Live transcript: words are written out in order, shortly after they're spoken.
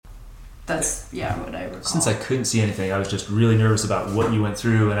That's, what I recall. Since I couldn't see anything, I was just really nervous about what you went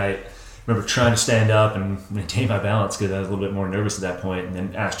through, and I remember trying to stand up and maintain my balance because I was a little bit more nervous at that point, and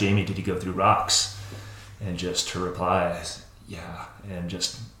then asked Jamie, did you go through rocks? And just her reply is, yeah, and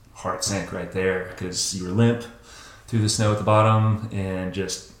just heart sank right there because you were limp through the snow at the bottom, and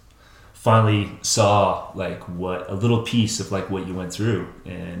just finally saw like what a little piece of like what you went through,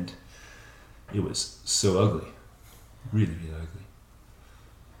 and it was so ugly, really, really ugly.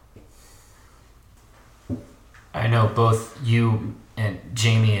 I know both you and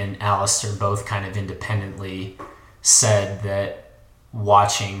Jamie and Alistair both kind of independently said that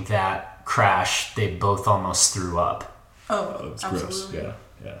watching that crash, they both almost threw up. Oh, it's absolutely. gross.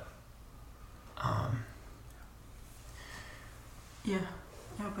 Yeah. Yeah.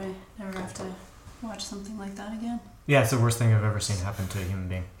 I hope I never have to watch something like that again. Yeah, it's the worst thing I've ever seen happen to a human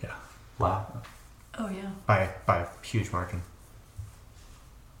being. Yeah. Wow. Oh, yeah. By a huge margin.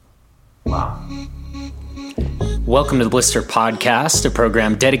 Wow. Welcome to the Blister Podcast, a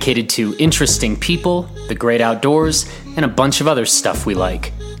program dedicated to interesting people, the great outdoors, and a bunch of other stuff we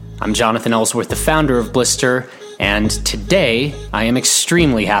like. I'm Jonathan Ellsworth, the founder of Blister, and today I am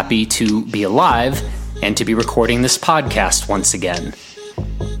extremely happy to be alive and to be recording this podcast once again.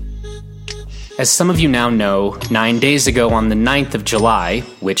 As some of you now know, 9 days ago on the 9th of July,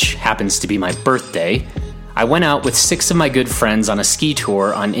 which happens to be my birthday, I went out with 6 of my good friends on a ski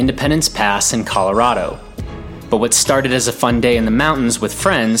tour on Independence Pass in Colorado. But what started as a fun day in the mountains with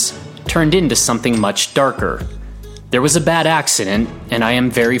friends turned into something much darker. There was a bad accident, and I am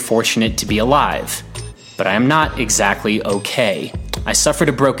very fortunate to be alive. But I am not exactly okay. I suffered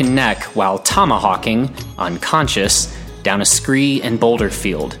a broken neck while tomahawking, unconscious, down a scree and boulder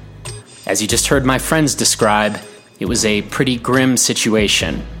field. As you just heard my friends describe, it was a pretty grim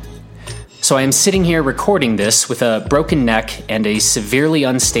situation. So I am sitting here recording this with a broken neck and a severely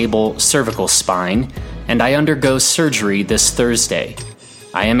unstable cervical spine, and I undergo surgery this Thursday.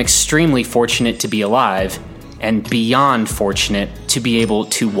 I am extremely fortunate to be alive, and beyond fortunate to be able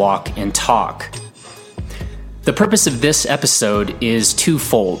to walk and talk. The purpose of this episode is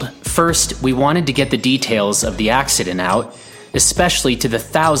twofold. First, we wanted to get the details of the accident out, especially to the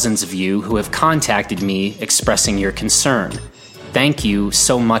thousands of you who have contacted me expressing your concern. Thank you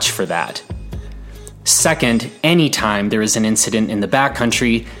so much for that. Second, anytime there is an incident in the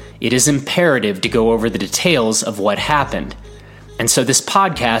backcountry, it is imperative to go over the details of what happened. And so this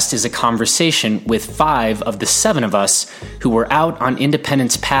podcast is a conversation with 5 of the 7 of us who were out on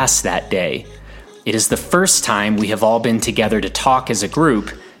Independence Pass that day. It is the first time we have all been together to talk as a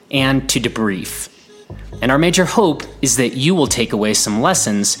group and to debrief. And our major hope is that you will take away some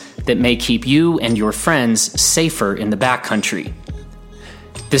lessons that may keep you and your friends safer in the backcountry.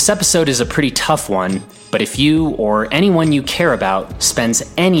 This episode is a pretty tough one, but if you or anyone you care about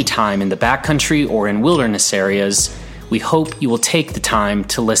spends any time in the backcountry or in wilderness areas, we hope you will take the time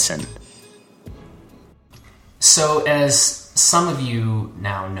to listen. So, as some of you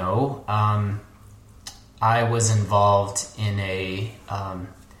now know, I was involved in a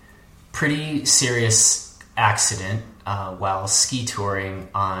pretty serious accident while ski touring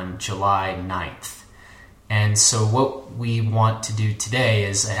on July 9th. And so what we want to do today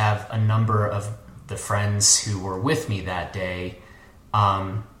is I have a number of the friends who were with me that day,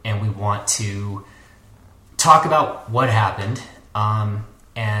 and we want to talk about what happened,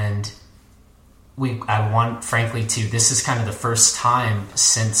 and I want, frankly, this is kind of the first time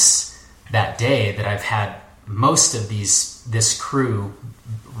since that day that I've had most of this crew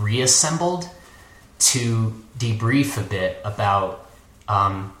reassembled to debrief a bit about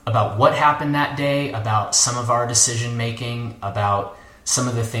what happened that day, about some of our decision making, about some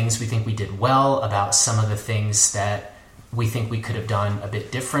of the things we think we did well, about some of the things that we think we could have done a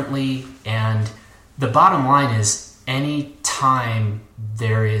bit differently. And the bottom line is, any time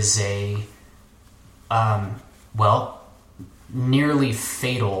there is a nearly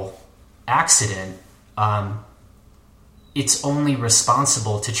fatal accident, it's only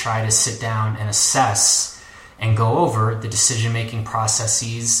responsible to try to sit down and assess and go over the decision-making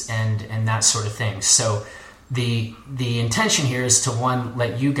processes and that sort of thing. So the intention here is to, one,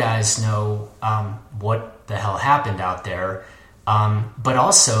 let you guys know what the hell happened out there, but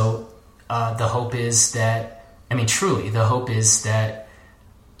also the hope is that, truly, the hope is that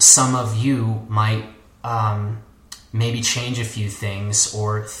some of you might maybe change a few things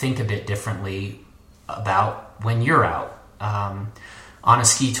or think a bit differently about when you're out on a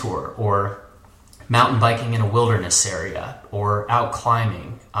ski tour, or mountain biking in a wilderness area, or out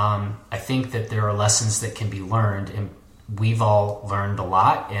climbing. I think that there are lessons that can be learned, and we've all learned a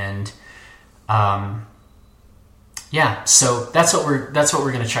lot. And Yeah, so that's what we're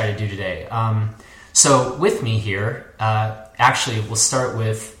going to try to do today. So with me here, actually, we'll start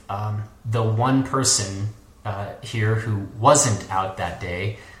with the one person here who wasn't out that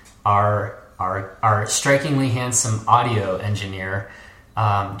day, our strikingly handsome audio engineer,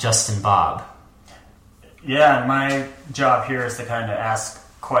 Justin Bob. Yeah, my job here is to kind of ask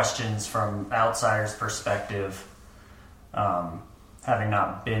questions from outsiders' perspective. Having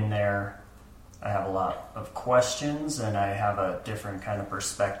not been there, I have a lot of questions, and I have a different kind of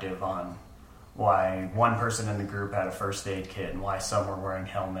perspective on why one person in the group had a first aid kit and why some were wearing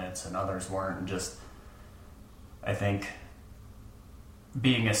helmets and others weren't. And just, I think,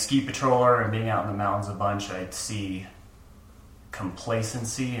 being a ski patroller and being out in the mountains a bunch, I'd see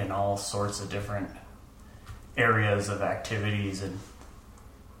complacency in all sorts of different areas of activities, and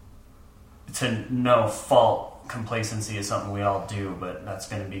to no fault, complacency is something we all do, but that's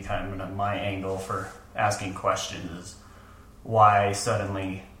going to be kind of my angle for asking questions, is why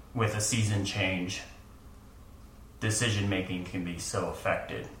suddenly with a season change decision making can be so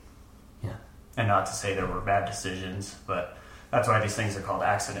affected. Yeah. And not to say there were bad decisions, but that's why these things are called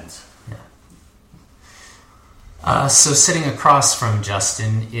accidents. Yeah. So sitting across from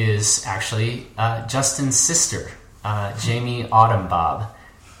Justin is actually Justin's sister, Jamie Autumn Bob.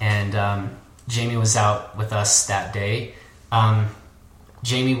 And Jamie was out with us that day.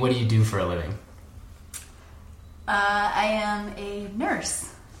 Jamie, what do you do for a living? I am a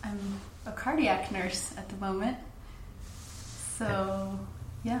nurse. I'm a cardiac nurse at the moment. So,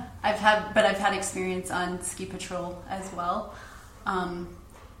 yeah, I've had experience on ski patrol as well.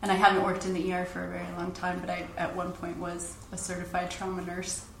 And I haven't worked in the ER for a very long time, but I, at one point, was a certified trauma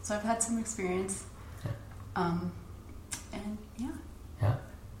nurse. So I've had some experience. Yeah. And, yeah. Yeah.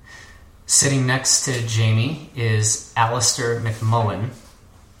 Sitting next to Jamie is Alistair McMullen.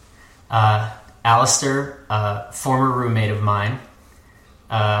 Alistair, former roommate of mine.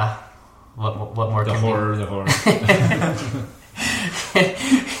 What more? The horror.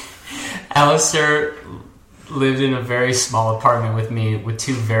 Alistair lived in a very small apartment with me with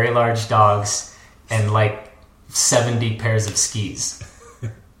two very large dogs and like 70 pairs of skis.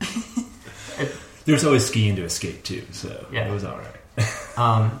 There's always skiing to escape too, so yeah. It was all right.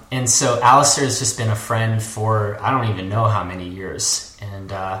 And so Alistair has just been a friend for I don't even know how many years,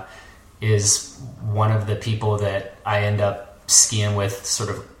 and is one of the people that I end up skiing with sort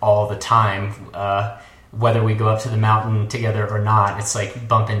of all the time. Whether we go up to the mountain together or not, it's like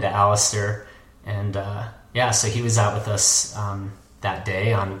bump into Alistair. And so he was out with us that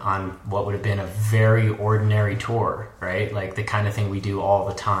day on what would have been a very ordinary tour, right? Like the kind of thing we do all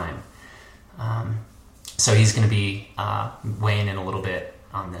the time. So he's going to be weighing in a little bit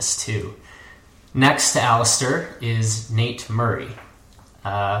on this too. Next to Alistair is Nate Murray.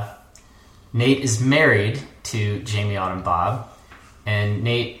 Nate is married to Jamie Autumn Bob. And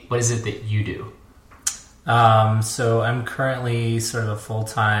Nate, what is it that you do? So I'm currently sort of a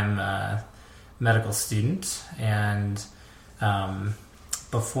full-time medical student, and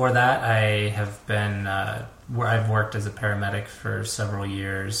before that I have been I've worked as a paramedic for several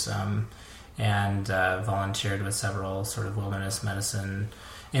years, and volunteered with several sort of wilderness medicine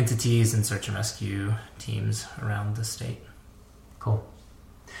entities and search and rescue teams around the state. Cool.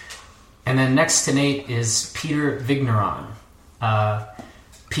 And then next to Nate is Peter Vigneron.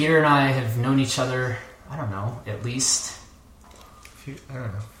 Peter and I have known each other, I don't know, at least... I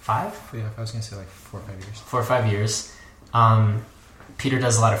don't know. 5? Yeah, I was going to say like 4 or 5 years. 4 or 5 years. Peter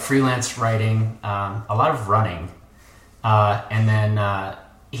does a lot of freelance writing, a lot of running. And then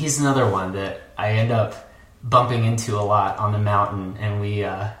he's another one that I end up bumping into a lot on the mountain, and we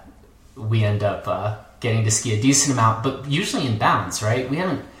end up getting to ski a decent amount, but usually in bounds, right? We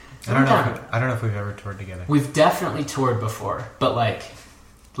haven't... I don't know if we've ever toured together. We've definitely toured before, but like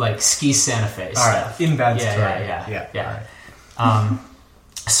Ski Santa Fe stuff. Right. In bounds yeah, touring. Yeah. All right.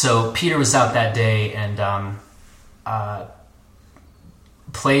 So Peter was out that day and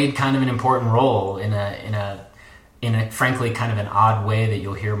played kind of an important role in a frankly kind of an odd way that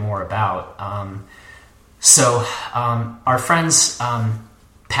you'll hear more about. So our friends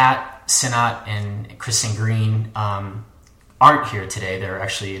Pat Sinnott and Kristen Green aren't here today. They're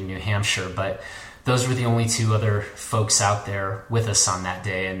actually in New Hampshire, but those were the only two other folks out there with us on that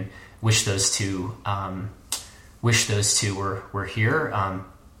day, and wish those two were here.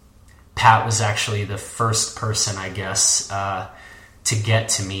 Pat was actually the first person, I guess, to get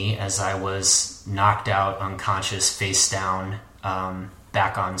to me as I was knocked out, unconscious, face down,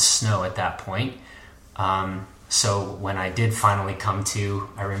 back on snow at that point. So when I did finally come to,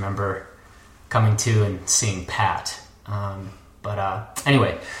 I remember coming to and seeing Pat.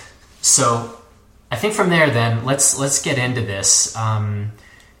 Anyway, so I think from there, then let's get into this.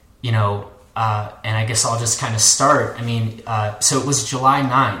 You know, and I guess I'll just kind of start. I mean, so it was July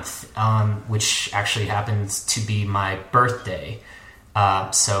 9th, which actually happens to be my birthday.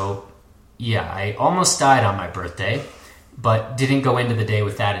 So yeah, I almost died on my birthday, but didn't go into the day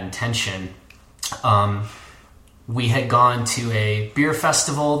with that intention. We had gone to a beer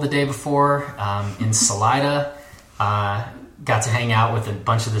festival the day before in Salida. Got to hang out with a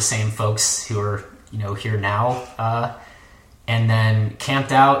bunch of the same folks who are, you know, here now. And then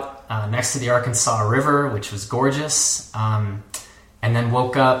camped out next to the Arkansas River, which was gorgeous. And then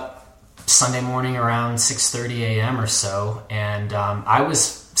woke up Sunday morning around 6:30 a.m. or so. And I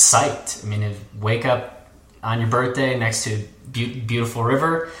was psyched. I mean, wake up on your birthday next to a beautiful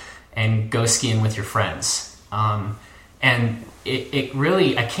river and go skiing with your friends. And it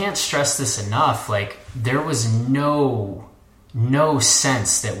really, I can't stress this enough. Like, there was no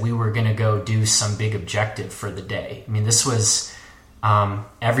sense that we were going to go do some big objective for the day. I mean, this was,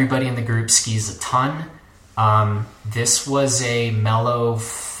 everybody in the group skis a ton. This was a mellow,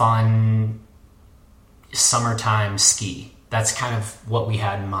 fun, summertime ski. That's kind of what we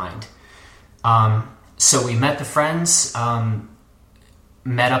had in mind. So we met the friends,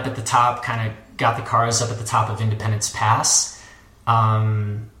 met up at the top, kind of got the cars up at the top of Independence Pass,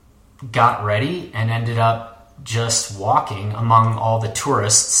 got ready, and ended up just walking among all the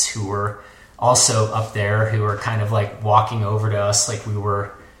tourists who were also up there, who were kind of like walking over to us like we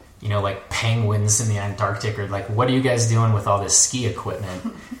were, you know, like penguins in the Antarctic, or like, what are you guys doing with all this ski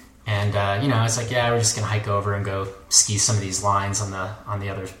equipment? And, you know, it's like, yeah, we're just going to hike over and go ski some of these lines on the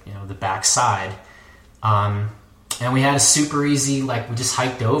other, you know, the back side. And we had a super easy, like, we just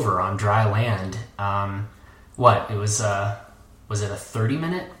hiked over on dry land. It was it a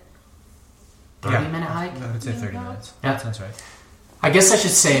 30-minute hike? I would say 30 minutes. Yeah. That sounds right. I guess I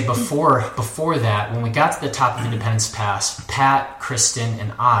should say before that, when we got to the top of Independence Pass, Pat, Kristen,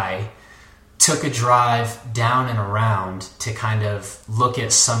 and I took a drive down and around to kind of look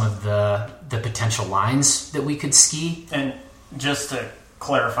at some of the potential lines that we could ski. And just to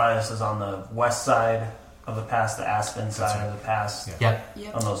clarify, this is on the west side of the pass, the Aspen side of the pass. Yeah.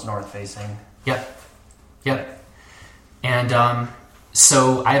 Yep. On those north facing. Yep. And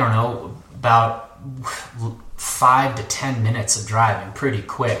so, I don't know, about 5 to 10 minutes of driving, pretty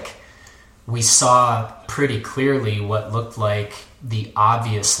quick, we saw pretty clearly what looked like the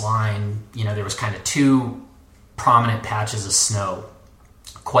obvious line. You know, there was kind of two prominent patches of snow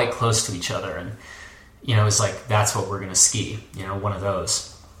quite close to each other. And, you know, it was like, that's what we're going to ski, you know, one of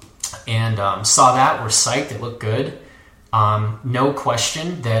those. And saw that, we're psyched, it looked good. No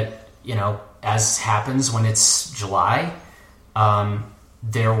question that, you know, as happens when it's July,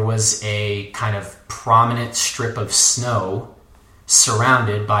 there was a kind of prominent strip of snow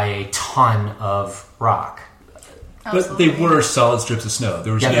surrounded by a ton of rock. But they were solid strips of snow.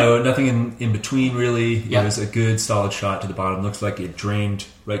 There was nothing in between, really. Yep. It was a good, solid shot to the bottom. Looks like it drained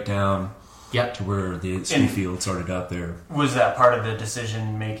right down Yep. to where the ski field started up there. Was that part of the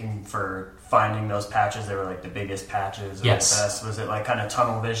decision making for finding those patches? They were like the biggest patches or Yes. the best. Was it like kind of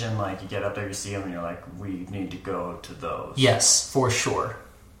tunnel vision? Like you get up there, you see them, and you're like, we need to go to those. Yes, for sure.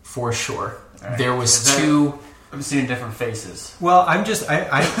 For sure. Right. There was Is that- two... I'm seeing different faces. Well, I'm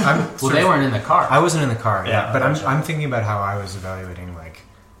Well, they weren't in the car. I wasn't in the car, Yeah, but gotcha. I'm thinking about how I was evaluating like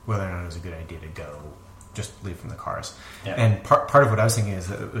whether or not it was a good idea to go just leave from the cars. Yeah. And part of what I was thinking is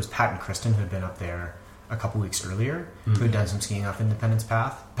that it was Pat and Kristen who had been up there a couple weeks earlier, who had done some skiing off Independence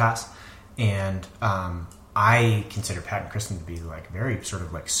Pass, and I consider Pat and Kristen to be like very sort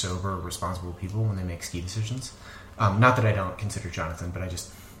of like sober, responsible people when they make ski decisions. Not that I don't consider Jonathan, but I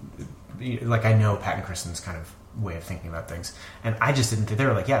just like I know Pat and Kristen's kind of way of thinking about things, and I just didn't think they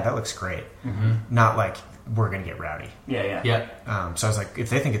were like, yeah, that looks great. Not like we're gonna get rowdy. Yeah. Yeah. So I was like, if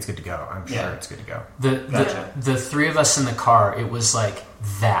they think it's good to go, I'm sure Yeah. it's good to go. Gotcha. The three of us in the car, it was like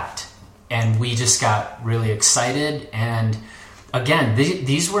that, and we just got really excited. And again,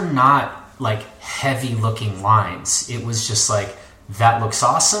 these were not like heavy looking lines. It was just like, that looks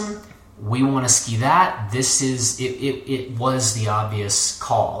awesome, we want to ski that. This is it was the obvious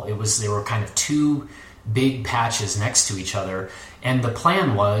call. There were kind of two big patches next to each other, and the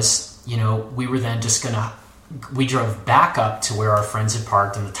plan was, you know, we were then just we drove back up to where our friends had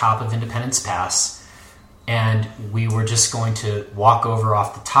parked on the top of Independence Pass, and we were just going to walk over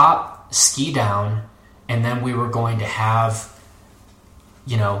off the top, ski down, and then we were going to have,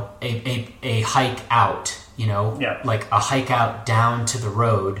 you know, a hike out, you know, like a hike out down to the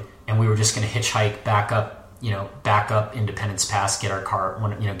road, and we were just going to hitchhike back up Independence Pass, get a car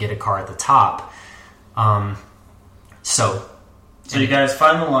at the top. So you guys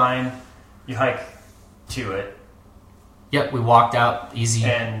find the line, you hike to it. Yep, we walked out easy.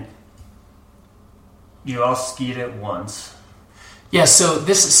 And you all skied it once. Yeah, so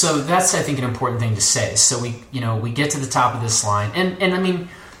that's I think an important thing to say. So we get to the top of this line, and I mean,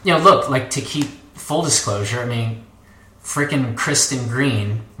 look, like, to keep full disclosure, I mean, freaking Kristen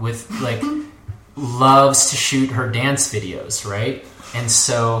Green with like loves to shoot her dance videos, right? And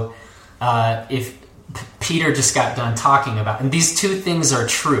so if Peter just got done talking about, and these two things are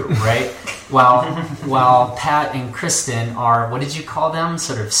true, right? While Pat and Kristen are, what did you call them?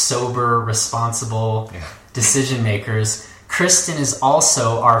 Sort of sober, responsible decision makers. Kristen is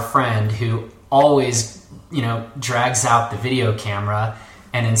also our friend who always, drags out the video camera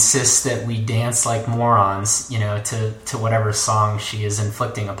and insists that we dance like morons, to whatever song she is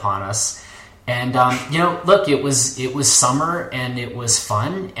inflicting upon us. And look, it was summer and it was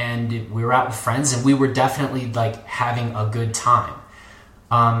fun, and we were out with friends, and we were definitely like having a good time.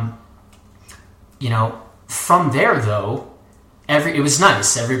 From there though, it was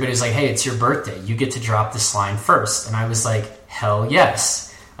nice. Everybody was like, "Hey, it's your birthday. You get to drop this line first." And I was like, "Hell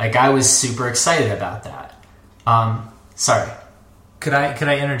yes!" Like, I was super excited about that. Sorry. Could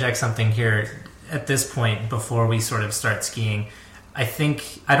I interject something here at this point before we sort of start skiing? I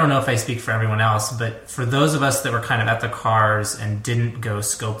don't know if I speak for everyone else, but for those of us that were kind of at the cars and didn't go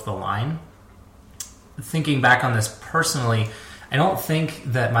scope the line, thinking back on this personally, I don't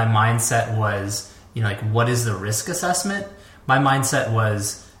think that my mindset was, like, what is the risk assessment? My mindset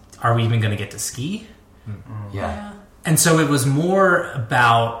was, are we even going to get to ski? Mm-hmm. Yeah. And so it was more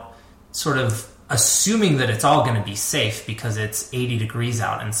about sort of assuming that it's all going to be safe because it's 80 degrees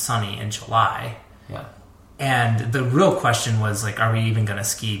out and sunny in July. Yeah. And the real question was, like, are we even going to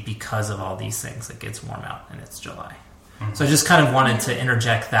ski because of all these things? Like, it's warm out and it's July. Mm-hmm. So I just kind of wanted to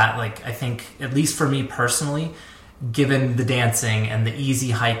interject that. Like, I think, at least for me personally, given the dancing and the easy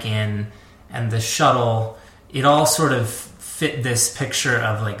hike in and the shuttle, it all sort of fit this picture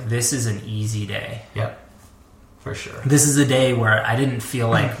of, like, this is an easy day. Yep, for sure. This is a day where I didn't feel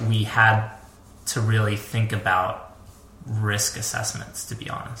like we had to really think about risk assessments, to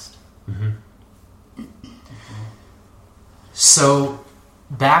be honest. Mm-hmm. So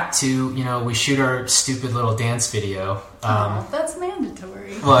back to, we shoot our stupid little dance video. That's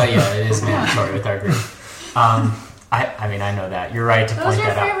mandatory. Well, yeah, it is mandatory with our group. I know that. You're right to point that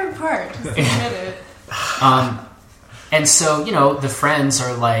out. That was your favorite part. Just admit it. And so, the friends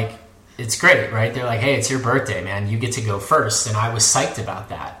are like, it's great, right? They're like, hey, it's your birthday, man. You get to go first. And I was psyched about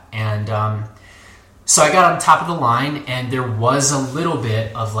that. And so I got on top of the line, and there was a little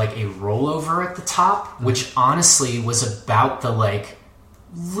bit of like a rollover at the top, which honestly was about the, like,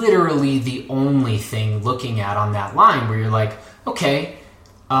 literally the only thing looking at on that line where you're like, okay,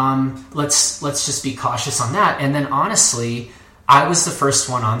 let's just be cautious on that. And then honestly, I was the first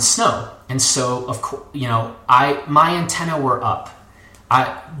one on snow. And so, of course, my antenna were up.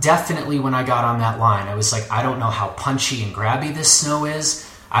 I definitely, when I got on that line, I was like, I don't know how punchy and grabby this snow is.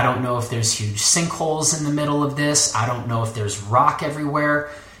 I don't know if there's huge sinkholes in the middle of this. I don't know if there's rock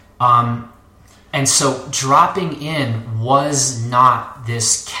everywhere. And so dropping in was not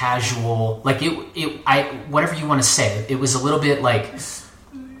this casual, like whatever you want to say. It was a little bit like.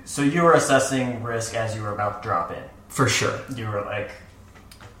 So you were assessing risk as you were about to drop in. For sure. You were like.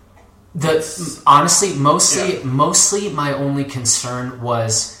 Honestly, mostly my only concern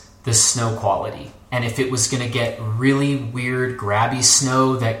was the snow quality. And if it was going to get really weird, grabby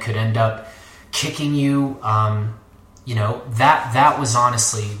snow that could end up kicking you, that was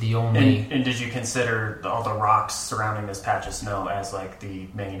honestly the only... And did you consider all the rocks surrounding this patch of snow as, like, the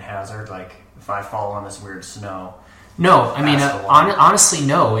main hazard? Like, if I fall on this weird snow... No, I mean, honestly,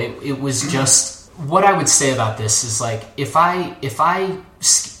 no. It was just... What I would say about this is, like, if I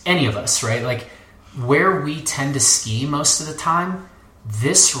any of us, right, like, where we tend to ski most of the time,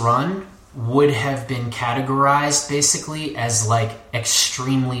 this run would have been categorized basically as, like,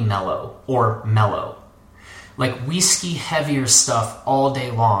 extremely mellow or mellow. Like, we ski heavier stuff all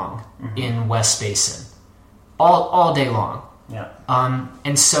day long in West Basin. All day long. Yeah.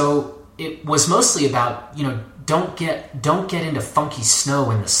 And so it was mostly about, don't get into funky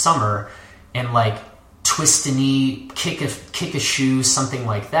snow in the summer and, like, twist a knee, kick a shoe, something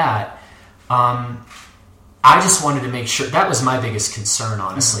like that. I just wanted to make sure. That was my biggest concern,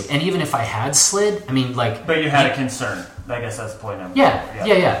 honestly. And even if I had slid, I mean, like... But you had a concern. I guess that's the point I'm...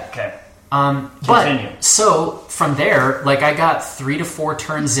 Yeah. Okay. Continue. But, so, from there, like, I got 3 to 4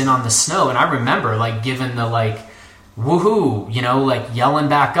 turns in on the snow, and I remember, like, giving the, like, woohoo, like, yelling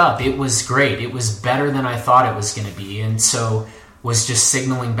back up. It was great. It was better than I thought it was going to be. And so... was just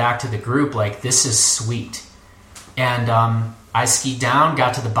signaling back to the group, like, this is sweet. And I skied down,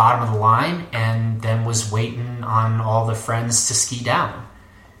 got to the bottom of the line, and then was waiting on all the friends to ski down.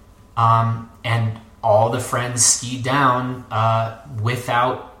 And all the friends skied down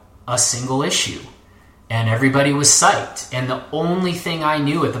without a single issue. And everybody was psyched. And the only thing I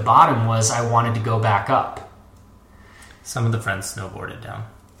knew at the bottom was I wanted to go back up. Some of the friends snowboarded down.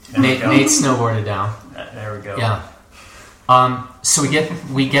 Nate snowboarded down. There we go. Yeah. So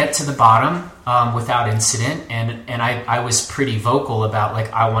we get to the bottom without incident, and I was pretty vocal about,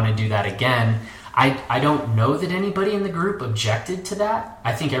 like, I want to do that again. I don't know that anybody in the group objected to that.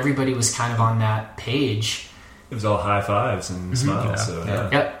 I think everybody was kind of on that page. It was all high fives and smiles. Yeah. So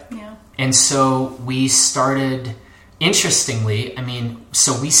Yep. Yeah. And so we started, interestingly,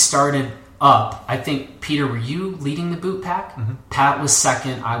 we started up. I think, Peter, were you leading the boot pack? Mm-hmm. Pat was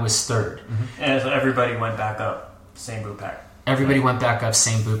second, I was third. Mm-hmm. And so everybody went back up, same boot pack. Everybody went back up,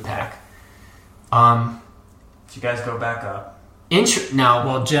 same boot pack. So you guys go back up. Now,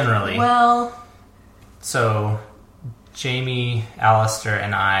 Well, generally. Well, So Jamie, Alistair,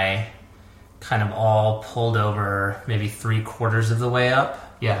 and I kind of all pulled over maybe 3/4 of the way up.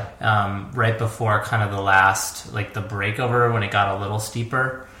 yeah. Right before kind of the last, like the breakover when it got a little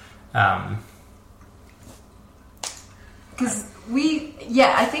steeper. because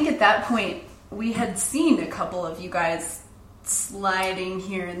I think at that point we had seen a couple of you guys sliding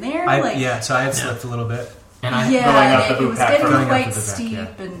here and there. So I had slipped a little bit. And Yeah, Going up the it boot was pack getting from- Going up quite the boot pack, steep,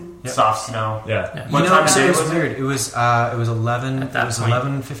 yeah. and Soft snow. yeah. What You time know, of so day it was was it? weird. It was 11. At that It was point.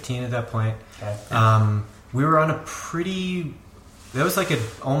 11:15 at that point. Okay. We were on a pretty. That was like an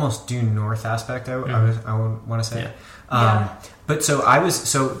almost due north aspect. I want to say. Yeah. But so I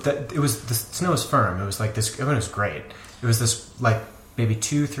was it was the snow was firm. It was like this. It was great. It was this like maybe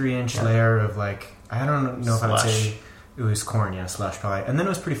 2-3 inch layer of like I don't know if I would Slush. say it was corn, slush probably, and then it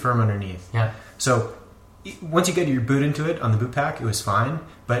was pretty firm underneath. Yeah. So once you get your boot into it on the boot pack, it was fine,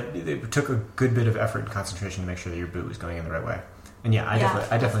 but it took a good bit of effort and concentration to make sure that your boot was going in the right way. And I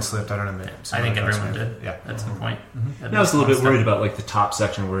definitely slipped. I don't know. I think everyone did Yeah. at some point. And I was a little bit worried about like the top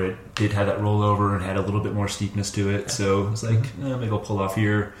section where it did have that rollover and had a little bit more steepness to it. So I was like, maybe I'll pull off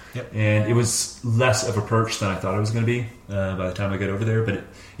here. Yep. And it was less of a perch than I thought it was going to be by the time I got over there. But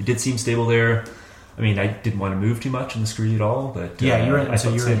it did seem stable there. I mean, I didn't want to move too much in the scree at all. But Yeah, you're I in,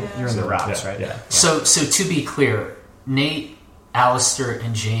 thought you're stable. in the rocks, yeah, right? Yeah. So to be clear, Nate, Alistair,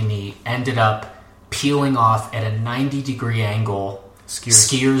 and Jamie ended up peeling off at a 90-degree angle,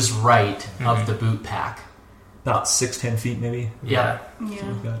 skiers right of the boot pack. About 6-10 feet, maybe. Yeah.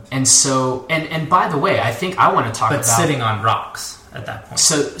 yeah. And so, and by the way, I think I want to talk But about sitting on rocks at that point.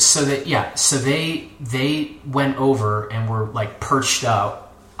 So they went over and were like perched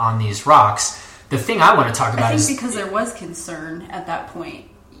out on these rocks. The thing I want to talk about I think is because there was concern at that point.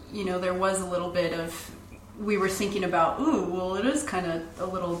 There was a little bit of. We were thinking about, it is kind of a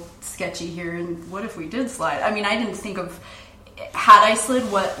little sketchy here, and what if we did slide? I mean, I didn't think of, had I slid,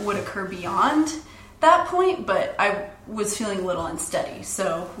 what would occur beyond that point, but I was feeling a little unsteady,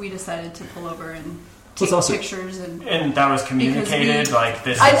 so we decided to pull over and take pictures. And that was communicated, like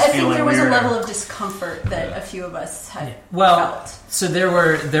this is I think feeling there was weird. a level of discomfort that a few of us had Well, felt. so there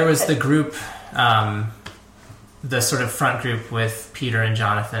was the group, the sort of front group with Peter and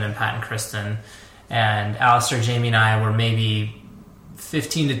Jonathan and Pat and Kristen, and Alistair, Jamie, and I were maybe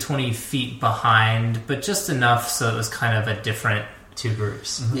 15 to 20 feet behind, but just enough so it was kind of a different... two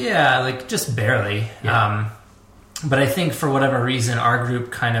groups. Yeah, like just barely. Yeah. But I think for whatever reason, our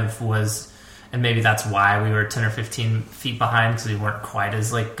group kind of was... And maybe that's why we were 10 or 15 feet behind, because we weren't quite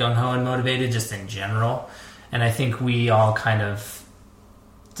as like gung-ho and motivated just in general. And I think we all kind of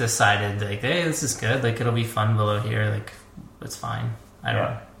decided like, hey, this is good. Like, it'll be fun below here. Like, it's fine. I don't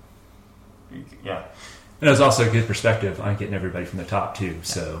know. Yeah. And it was also a good perspective on getting everybody from the top, too.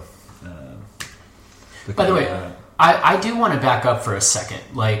 So, By the way, I do want to back up for a second.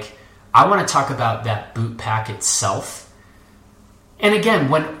 Like, I want to talk about that boot pack itself. And again,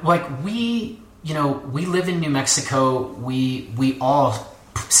 when we live in New Mexico, we all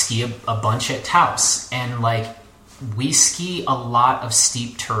ski a bunch at Taos, and like we ski a lot of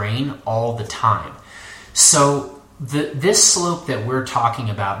steep terrain all the time. So this slope that we're talking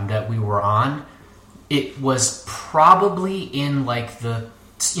about and that we were on, it was probably in like the,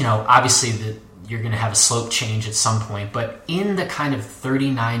 obviously you're going to have a slope change at some point, but in the kind of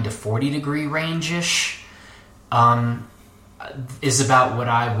 39 to 40 degree range-ish, is about what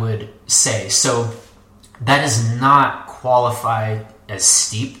I would say. So that does not qualify as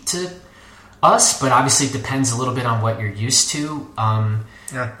steep to us, but obviously it depends a little bit on what you're used to.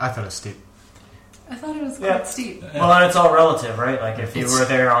 Yeah, I thought it was steep. I thought it was quite Yeah. steep. Well, and it's all relative, right? Like if you It's- were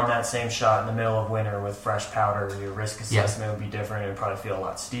there on that same shot in the middle of winter with fresh powder, your risk assessment would be different. It would probably feel a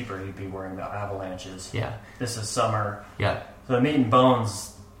lot steeper. You'd be worrying about avalanches. Yeah. This is summer. Yeah. So the meat and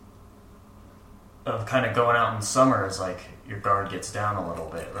bones of kind of going out in summer is like your guard gets down a little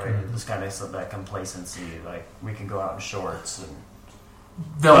bit, right? Mm-hmm. There's kind of that complacency, like we can go out in shorts, and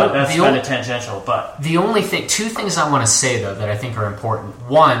Though that's the kind of tangential. But The only thing, two things I want to say though that I think are important.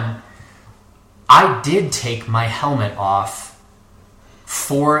 One, I did take my helmet off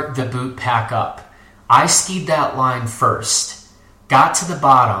for the boot pack up. I skied that line first, got to the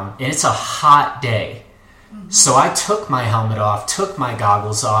bottom, and it's a hot day. So I took my helmet off, took my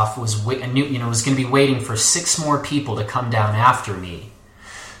goggles off, was going to be waiting for 6 more people to come down after me.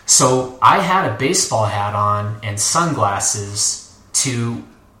 So I had a baseball hat on and sunglasses to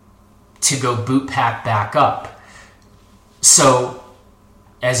go boot pack back up. So,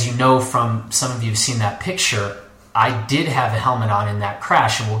 as you know from some of you have seen that picture, I did have a helmet on in that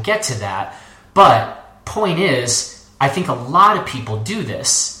crash, and we'll get to that. But point is, I think a lot of people do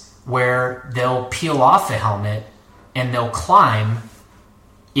this, where they'll peel off a helmet and they'll climb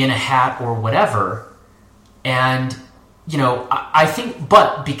in a hat or whatever. And, I think,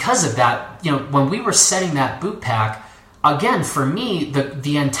 but because of that, when we were setting that boot pack, again, for me,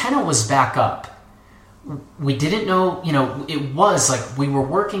 the antenna was back up. We didn't know, it was like we were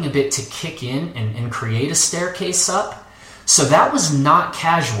working a bit to kick in and create a staircase up. So that was not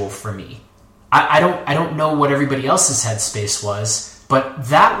casual for me. I don't know what everybody else's headspace was, but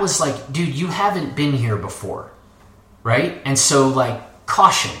that was like, dude, you haven't been here before, right? And so, like,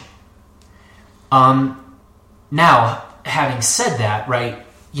 caution. Now, having said that, right,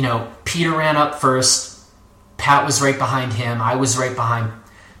 Peter ran up first. Pat was right behind him. I was right behind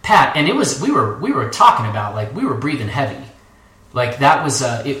Pat, and we were talking about, like, we were breathing heavy, like that was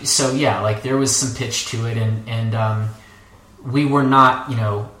so yeah, like there was some pitch to it, and we were not,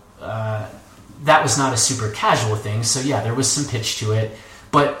 that was not a super casual thing. So yeah, there was some pitch to it,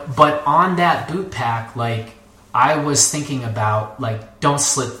 but on that boot pack, like I was thinking about, like, don't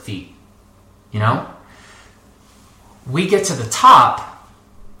slip feet, We get to the top,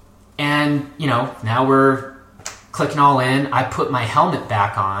 and now we're clicking all in. I put my helmet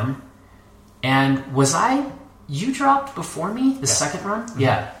back on, and you dropped before me the second run? Mm-hmm.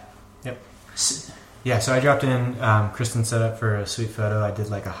 Yeah. Yep. Yeah, so I dropped in. Kristen set up for a sweet photo. I did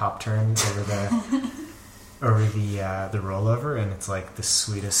like a hop turn over the rollover, and it's like the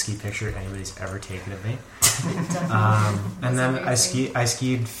sweetest ski picture anybody's ever taken of me. And then I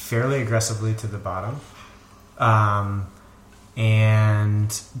skied fairly aggressively to the bottom,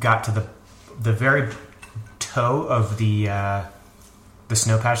 and got to the very toe of the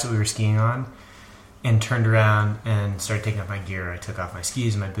snow patch that we were skiing on, and turned around and started taking off my gear. I took off my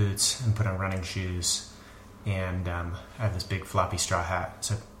skis and my boots and put on running shoes, and I have this big floppy straw hat,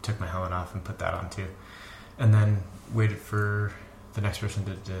 so I took my helmet off and put that on too, and then waited for the next person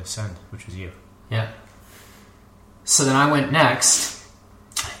to descend, which was you. Yeah. So then I went next,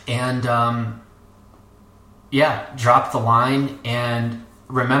 and dropped the line, and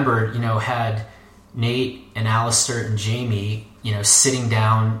remembered, had Nate and Alistair and Jamie, sitting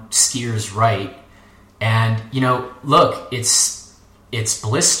down skiers right. And, look, it's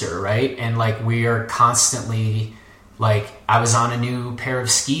blister, right? And like we are constantly, like, I was on a new pair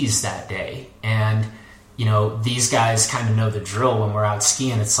of skis that day, and, these guys kind of know the drill when we're out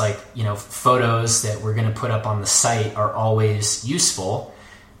skiing. It's like, photos that we're going to put up on the site are always useful.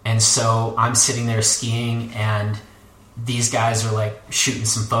 And so I'm sitting there skiing, and these guys are like shooting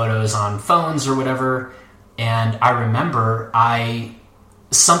some photos on phones or whatever. And I remember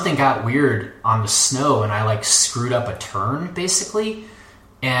something got weird on the snow, and I like screwed up a turn basically,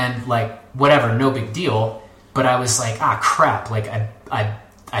 and like whatever, no big deal. But I was like, crap, like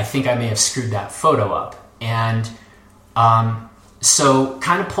I think I may have screwed that photo up. And so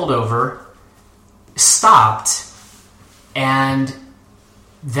kind of pulled over, stopped, and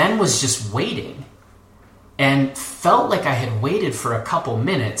then was just waiting, and felt like I had waited for a couple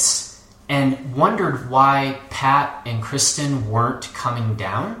minutes, and wondered why Pat and Kristen weren't coming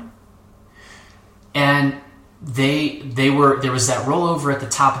down. And there was that rollover at the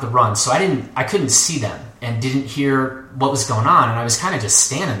top of the run, so I couldn't see them and didn't hear what was going on, and I was kind of just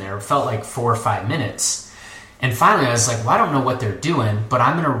standing there. It felt like 4 or 5 minutes. And finally I was like, well, I don't know what they're doing, but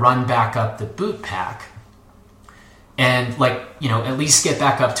I'm going to run back up the boot pack and, like, at least get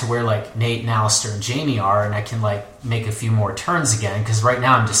back up to where, like, Nate and Alistair and Jamie are, and I can, like, make a few more turns again, because right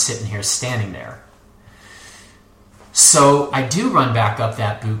now I'm just sitting here standing there. So I do run back up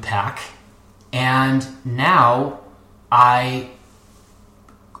that boot pack, and now I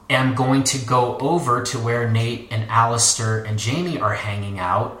am going to go over to where Nate and Alistair and Jamie are hanging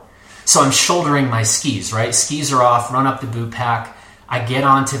out. So I'm shouldering my skis, right? Skis are off, run up the boot pack. I get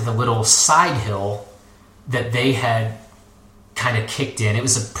onto the little side hill that they had kind of kicked in. It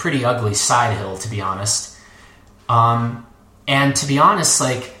was a pretty ugly side hill, to be honest. And to be honest,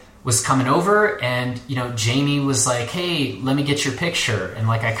 like, was coming over and, you know, Jamie was like, hey, let me get your picture. And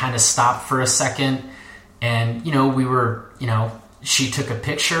like, I kind of stopped for a second and, you know, we were, you know, she took a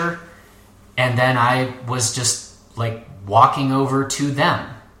picture and then I was just like walking over to them.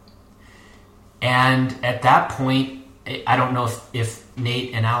 And at that point, I don't know if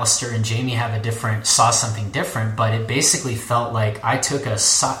Nate and Alistair and Jamie saw something different, but it basically felt like I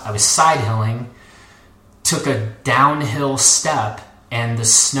was side hilling, took a downhill step, and the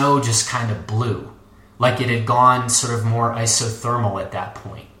snow just kind of blew. Like it had gone sort of more isothermal at that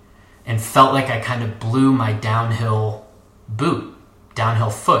point, and felt like I kind of blew my downhill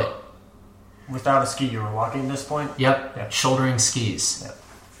foot. Without a ski, you were walking at this point? Yep. Shouldering skis. Yep.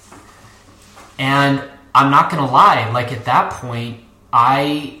 And I'm not going to lie, like at that point,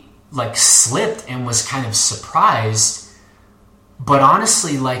 I like slipped and was kind of surprised. But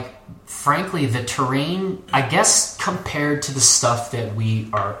honestly, like, frankly, the terrain, I guess compared to the stuff that we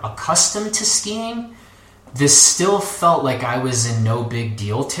are accustomed to skiing, this still felt like I was in no big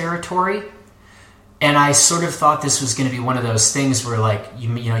deal territory. And I sort of thought this was going to be one of those things where, like,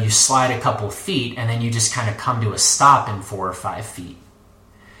 you slide a couple feet and then you just kind of come to a stop in 4 or 5 feet.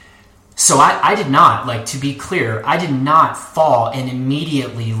 So I did not, like, to be clear, I did not fall and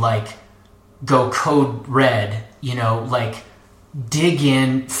immediately, like, go code red, you know, like, dig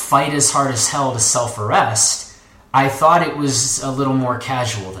in, fight as hard as hell to self-arrest. I thought it was a little more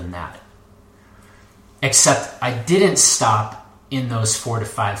casual than that. Except I didn't stop in those 4 to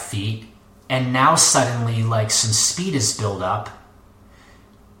 5 feet, and now suddenly, like, some speed is built up.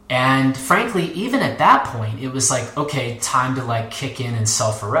 And frankly, even at that point, it was like, okay, time to, like, kick in and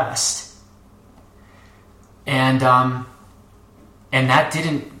self-arrest. And that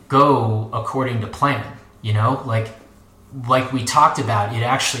didn't go according to plan, you know? Like we talked about, it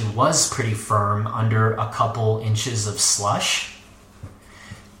actually was pretty firm under a couple inches of slush.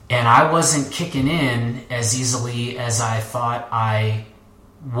 And I wasn't kicking in as easily as I thought I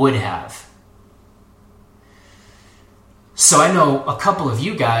would have. So I know a couple of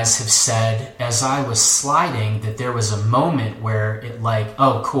you guys have said, as I was sliding, that there was a moment where it like,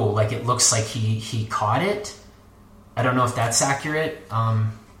 oh, cool, like it looks like he caught it. I don't know if that's accurate.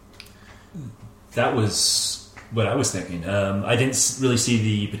 That was what I was thinking. I didn't really see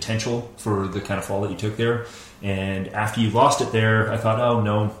the potential for the kind of fall that you took there. And after you lost it there, I thought, oh,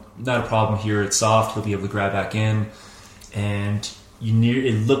 no, not a problem here. It's soft. He'll be able to grab back in. And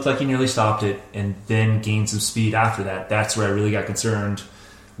it looked like you nearly stopped it and then gained some speed after that. That's where I really got concerned.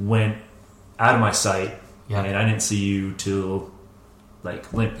 Went out of my sight, and I didn't see you till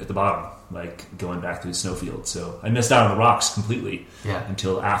like limp at the bottom, like going back through the snowfield. So I missed out on the rocks completely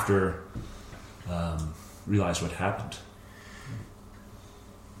until after realized what happened.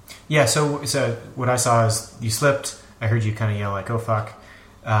 Yeah, so what I saw is you slipped. I heard you kind of yell like, oh, fuck.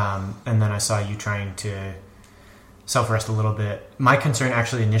 And then I saw you trying to self-rest a little bit. My concern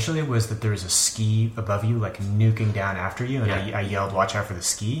actually initially was that there was a ski above you, like nuking down after you, and I yelled, watch out for the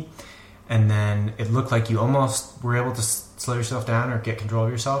ski. And then it looked like you almost were able to slow yourself down or get control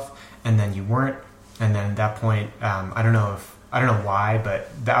of yourself, and then you weren't. And then at that point, I don't know why, but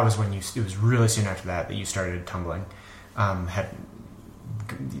that was when it was really soon after that you started tumbling, had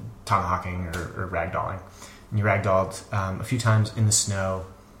tomahawking or ragdolling. And you ragdolled a few times in the snow,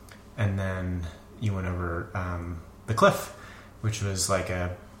 and then you went over the cliff, which was like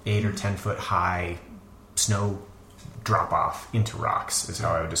a 8 or 10 foot high snow drop off into rocks is how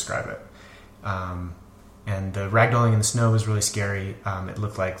I would describe it. And the ragdolling in the snow was really scary. It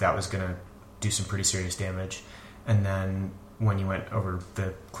looked like that was going to do some pretty serious damage. And then when you went over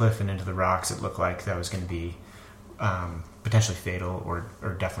the cliff and into the rocks, it looked like that was going to be potentially fatal or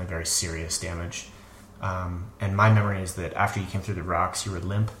definitely very serious damage. And my memory is that after you came through the rocks, you were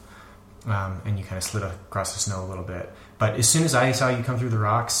limp. And you kind of slid across the snow a little bit. But as soon as I saw you come through the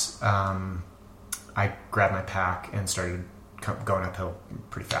rocks, I grabbed my pack and started going uphill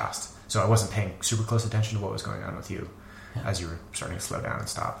pretty fast. So I wasn't paying super close attention to what was going on with you as you were starting to slow down and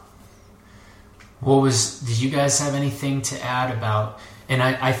stop. Did you guys have anything to add about, and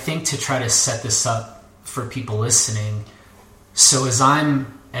I think to try to set this up for people listening, so as I'm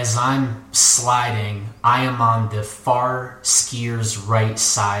sliding, I am on the far skier's right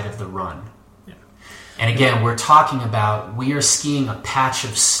side of the run. Yeah. And again, we are skiing a patch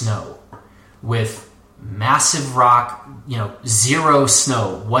of snow with massive rock, zero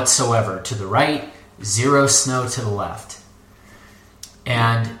snow whatsoever to the right, zero snow to the left.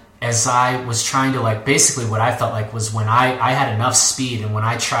 And as I was trying to basically what I felt like was when I had enough speed, and when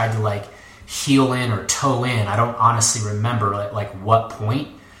I tried to heel in or toe in, I don't honestly remember what point,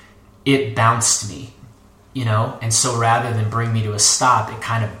 it bounced me, and so rather than bring me to a stop, it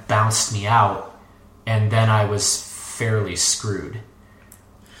kind of bounced me out, and then I was fairly screwed.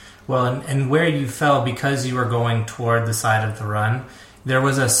 Well, and where you fell, because you were going toward the side of the run, there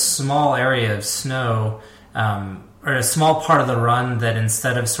was a small area of snow, or a small part of the run that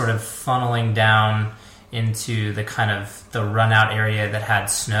instead of sort of funneling down into the kind of the run out area that had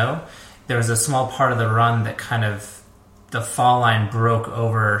snow, there was a small part of the run that kind of the fall line broke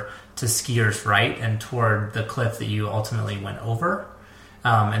over to skiers' right and toward the cliff that you ultimately went over.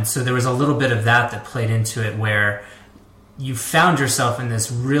 And so there was a little bit of that played into it, where you found yourself in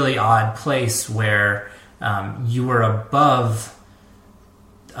this really odd place where you were above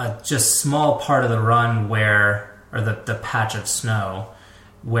a just small part of the run or the patch of snow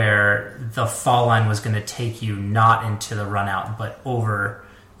where the fall line was going to take you not into the run out, but over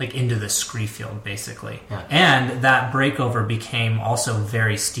into the scree field, basically. Yeah. And that breakover became also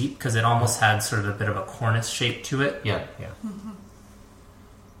very steep because it almost had sort of a bit of a cornice shape to it. Yeah.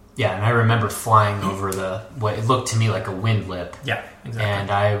 Yeah, and I remember flying over what it looked to me like a wind lip. Yeah, exactly.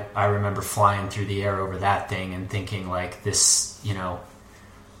 And I remember flying through the air over that thing and thinking this,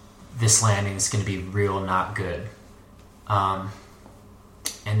 this landing is going to be real not good. And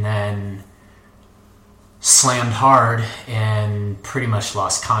then slammed hard and pretty much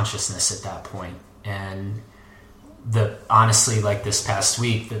lost consciousness at that point. And honestly, this past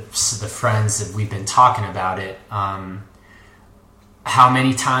week, the friends that we've been talking about it, how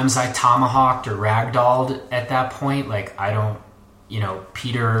many times I tomahawked or ragdolled at that point, I don't,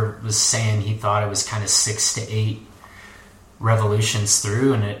 Peter was saying he thought it was kind of 6 to 8 revolutions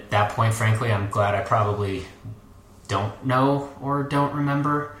through, and at that point, frankly, I'm glad I probably don't know or don't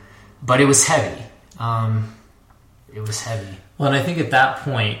remember, but it was heavy. It was heavy. Well, and I think at that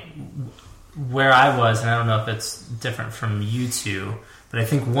point, where I was, and I don't know if it's different from you two, but I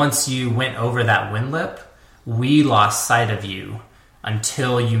think once you went over that wind lip, we lost sight of you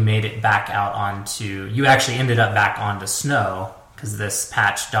until you made it back out you actually ended up back onto snow because this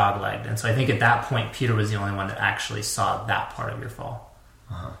patch doglegged. And so I think at that point, Peter was the only one that actually saw that part of your fall.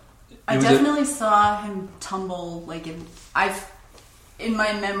 Uh-huh. I definitely saw him tumble, in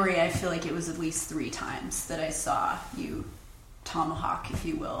my memory, I feel like it was at least 3 times that I saw you tomahawk, if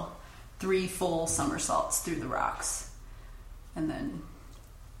you will. 3 full somersaults through the rocks. And then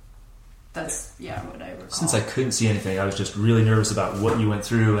that's, what I recall. Since I couldn't see anything, I was just really nervous about what you went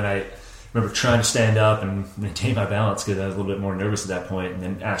through, and I remember trying to stand up and maintain my balance because I was a little bit more nervous at that point, and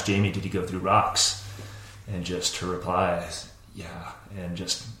then asked Jamie, did he go through rocks? And just her reply, yeah, and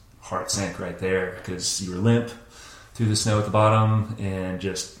just heart sank right there because you were limp through the snow at the bottom, and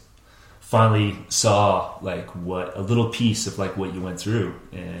just finally saw what a little piece of what you went through,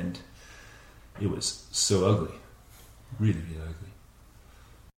 and it was so ugly, really, really ugly.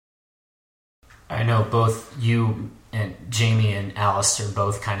 I know both you and Jamie and Alistair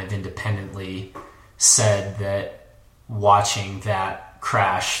both kind of independently said that watching that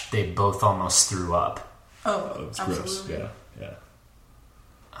crash, they both almost threw up. Oh, it's absolutely. gross. Yeah.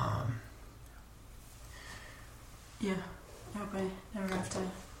 Yeah, I hope I never have to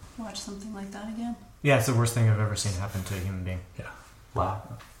watch something like that again. Yeah, it's the worst thing I've ever seen happen to a human being. Yeah. Wow.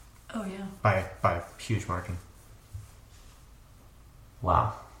 Oh, yeah. By a huge margin.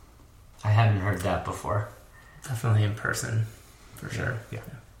 Wow. I hadn't heard that before. Definitely in person, for sure. Yeah.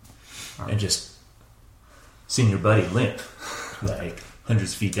 And just seeing your buddy limp,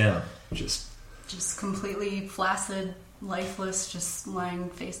 hundreds of feet down, just completely flaccid, lifeless, just lying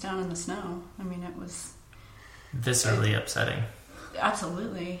face down in the snow. I mean, it was viscerally upsetting.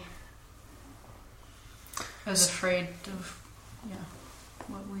 Absolutely. I was afraid of,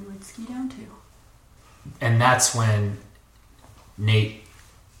 what we would ski down to. And that's when Nate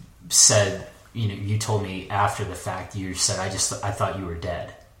said, you told me after the fact, you said, I thought you were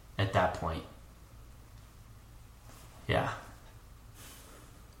dead at that point. Yeah.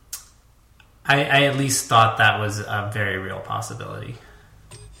 I at least thought that was a very real possibility.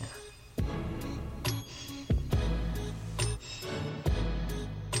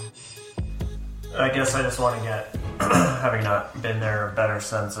 I guess I just want to get, having not been there, a better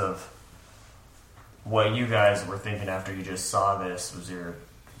sense of what you guys were thinking after you just saw this. Was your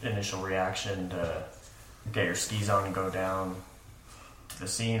initial reaction to get your skis on and go down to the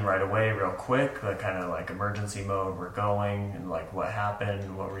scene right away, real quick, kind of emergency mode, we're going, and what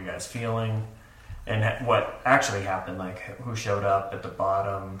happened, what were you guys feeling? And what actually happened, like who showed up at the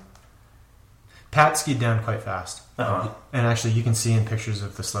bottom? Pat skied down quite fast. Uh-huh. And actually, you can see in pictures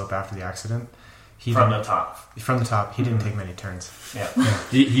of the slope after the accident. From the top. From the top, he didn't take many turns. Yeah.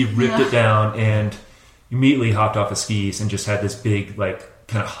 He ripped it down and immediately hopped off the skis and just had this big, like,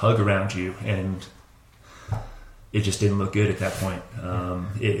 kind of hug around you. And it just didn't look good at that point.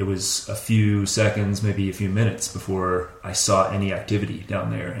 It was a few seconds, maybe a few minutes before I saw any activity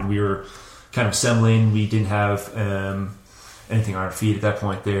down there. And we were kind of assembling. We didn't have anything on our feet at that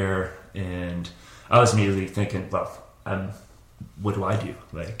point there. And I was immediately thinking, well, what do I do?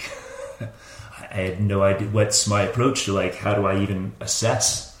 Like, I had no idea what's my approach to, like, how do I even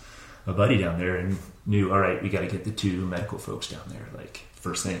assess a buddy down there, and knew, all right, we got to get the 2 medical folks down there. Like,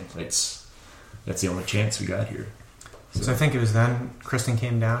 first thing, that's the only chance we got here. So I think it was then Kristen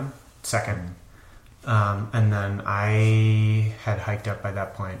came down second. And then I had hiked up by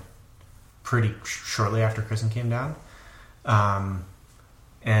that point pretty shortly after Kristen came down.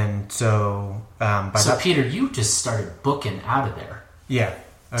 And so, Peter, you just started booking out of there. Yeah.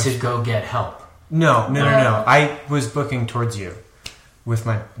 To go get help. No. I was booking towards you with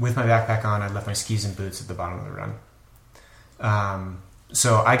my backpack on. I left my skis and boots at the bottom of the run.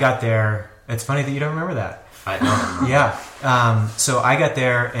 So I got there. It's funny that you don't remember that. I don't. Yeah. So I got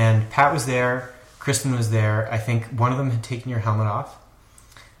there, and Pat was there. Kristen was there. I think one of them had taken your helmet off.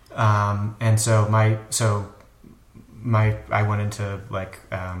 And so I went into, like,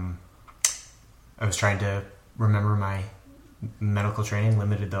 I was trying to remember my medical training,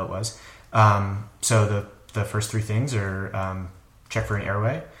 limited though it was. So the first 3 things are check for an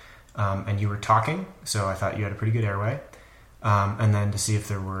airway, and you were talking, so I thought you had a pretty good airway. And then to see if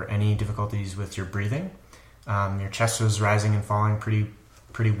there were any difficulties with your breathing. Your chest was rising and falling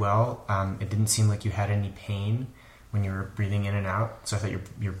pretty well. It didn't seem like you had any pain when you were breathing in and out, so I thought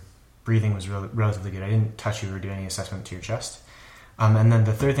your breathing was relatively good. I didn't touch you or do any assessment to your chest. And then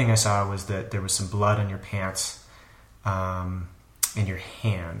the third thing I saw was that there was some blood on your pants, in your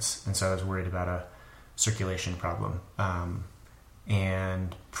hands, and so I was worried about a circulation problem.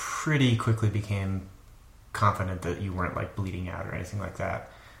 And pretty quickly became confident that you weren't, like, bleeding out or anything like that.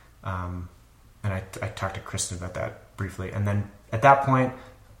 And I talked to Kristen about that briefly. And then at that point,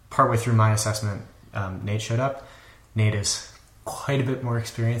 partway through my assessment, Nate showed up. Nate is quite a bit more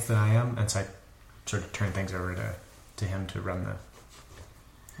experienced than I am, and so I sort of turned things over to him to run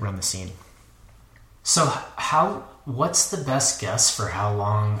the scene. So what's the best guess for how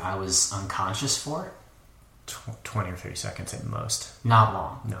long I was unconscious for? 20 or 30 seconds at most. Not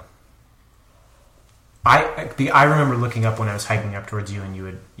long. No. I remember looking up when I was hiking up towards you, and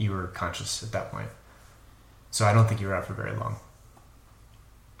you were conscious at that point. So I don't think you were out for very long.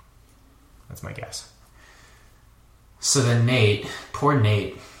 That's my guess. So then Nate, poor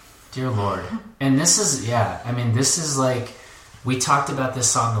Nate, dear Lord. And this is like, we talked about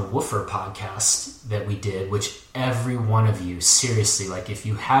this on the Woofer podcast that we did, which every one of you, seriously, like, if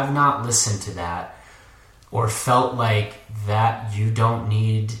you have not listened to that or felt like that you don't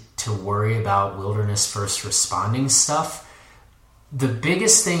need to worry about wilderness first responding stuff, the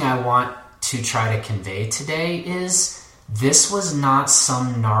biggest thing I want to try to convey today is this was not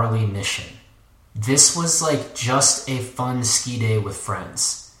some gnarly mission. This was like just a fun ski day with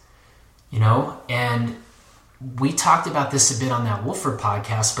friends, and we talked about this a bit on that Woofer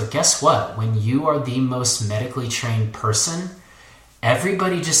podcast, but guess what? When you are the most medically trained person,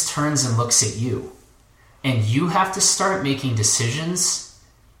 everybody just turns and looks at you. And you have to start making decisions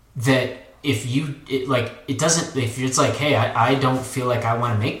that if it's like, hey, I don't feel like I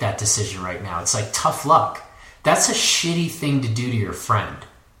want to make that decision right now. It's like, tough luck. That's a shitty thing to do to your friend.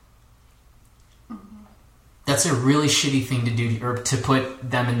 That's a really shitty thing to do, or to put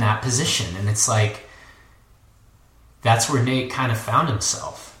them in that position. And it's like, that's where Nate kind of found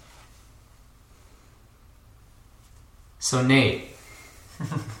himself. So Nate.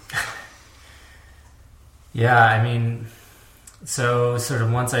 Yeah, I mean, so sort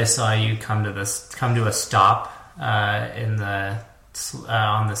of once I saw you come to a stop on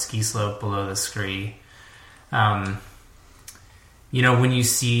the ski slope below the scree, when you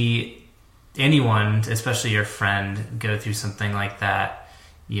see anyone, especially your friend, go through something like that,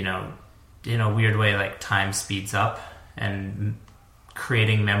 in a weird way, like, time speeds up and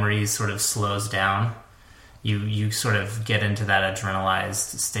creating memories sort of slows down. You sort of get into that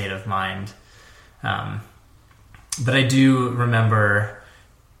adrenalized state of mind. But I do remember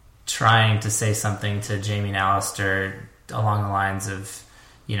trying to say something to Jamie and Alistair along the lines of,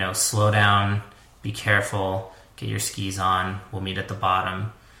 slow down, be careful, get your skis on, we'll meet at the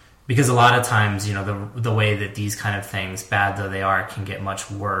bottom. because a lot of times, the way that these kind of things, bad though they are, can get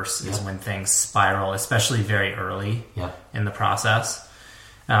much worse is when things spiral, especially very early in the process.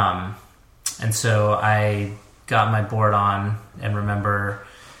 And so I got my board on and remember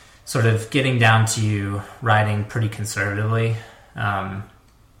sort of getting down to riding pretty conservatively. And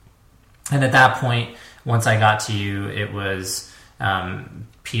at that point, once I got to you, it was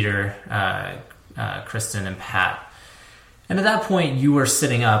Peter, Kristen, and Pat. And at that point, you were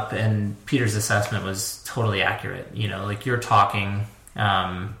sitting up, and Peter's assessment was totally accurate. You're talking,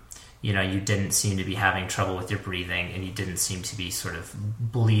 you didn't seem to be having trouble with your breathing, and you didn't seem to be sort of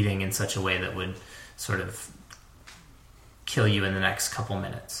bleeding in such a way that would sort of kill you in the next couple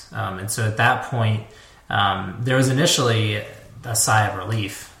minutes. And so at that point, there was initially a sigh of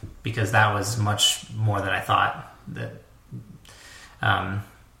relief, because that was much more than I thought that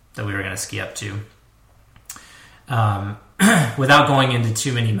we were going to ski up to. Without going into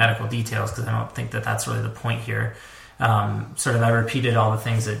too many medical details, because I don't think that that's really the point here. Sort of I repeated all the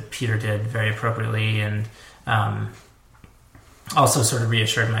things that Peter did very appropriately, and also sort of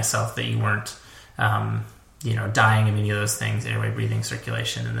reassured myself that you weren't, dying of any of those things, airway, breathing,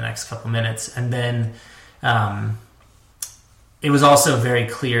 circulation, in the next couple minutes. And then it was also very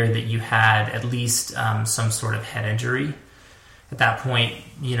clear that you had at least some sort of head injury. At that point,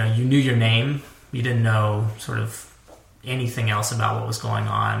 you knew your name. You didn't know sort of anything else about what was going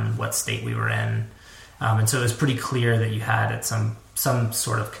on, what state we were in. And so it was pretty clear that you had some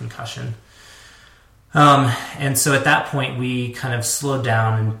sort of concussion. And so at that point, we kind of slowed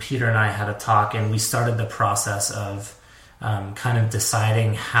down, and Peter and I had a talk, and we started the process of kind of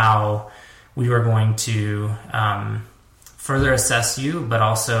deciding how we were going to further assess you, but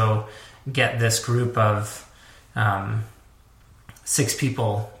also get this group of 6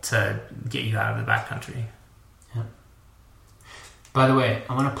 people to get you out of the backcountry. Yeah. By the way,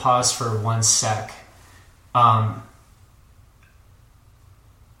 I want to pause for 1 sec. One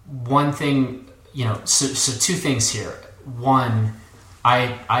thing, so 2 things here. One,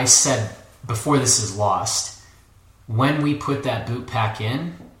 I said before this is lost, when we put that boot pack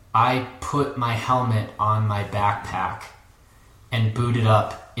in, I put my helmet on my backpack and booted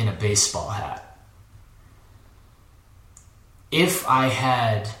up in a baseball hat. If I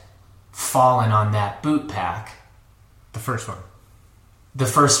had fallen on that boot pack, The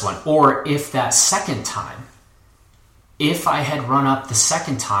first one, or if that second time, if I had run up the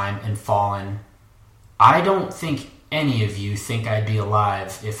second time and fallen, I don't think any of you think I'd be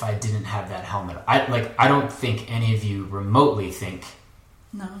alive if I didn't have that helmet. I don't think any of you remotely think.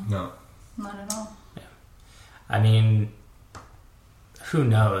 No, not at all. Yeah. I mean, who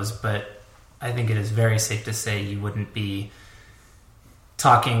knows? But I think it is very safe to say you wouldn't be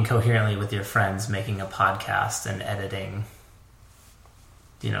talking coherently with your friends, making a podcast and editing,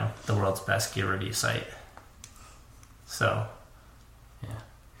 the world's best gear review site. So, yeah.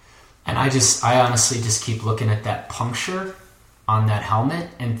 And I honestly just keep looking at that puncture on that helmet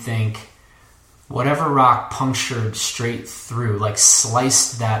and think, whatever rock punctured straight through, like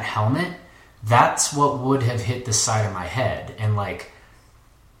sliced that helmet, that's what would have hit the side of my head. And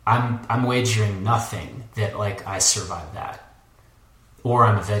I'm wagering nothing that I survived that. Or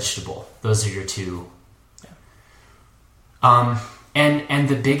I'm a vegetable. Those are your 2. Yeah. And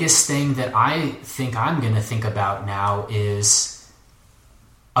the biggest thing that I think I'm going to think about now is,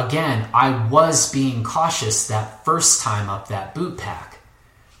 again, I was being cautious that first time up that boot pack.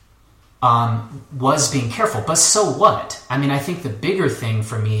 Was being careful, but so what? I mean, I think the bigger thing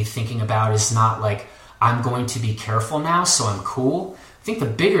for me thinking about is not I'm going to be careful now, so I'm cool. I think the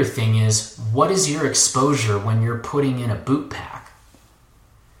bigger thing is, what is your exposure when you're putting in a boot pack?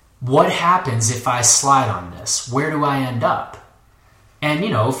 What happens if I slide on this? Where do I end up? And,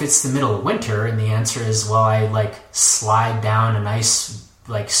 if it's the middle of winter and the answer is, well, I slide down a nice,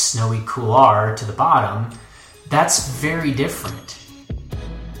 snowy couloir to the bottom, that's very different.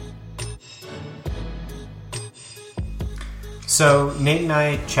 So Nate and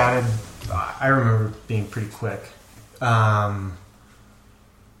I chatted. I remember being pretty quick. I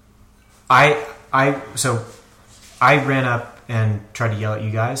ran up and tried to yell at you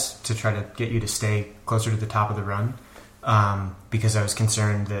guys to try to get you to stay closer to the top of the run, because I was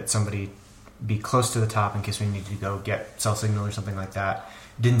concerned that somebody be close to the top in case we needed to go get cell signal or something like that.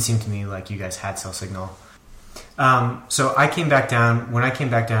 It didn't seem to me like you guys had cell signal. So I came back down. When I came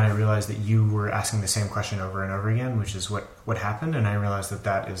back down, I realized that you were asking the same question over and over again, which is what happened, and I realized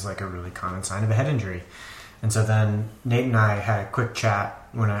that is a really common sign of a head injury. And so then Nate and I had a quick chat,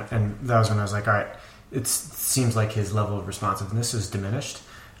 and that was when I was like, all right, it seems like his level of responsiveness is diminished.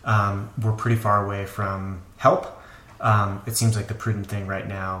 We're pretty far away from help. It seems like the prudent thing right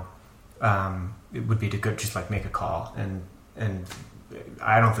now it would be to go just like make a call, and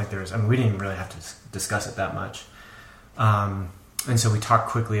I don't think there's. I mean, we didn't even really have to discuss it that much. And so we talked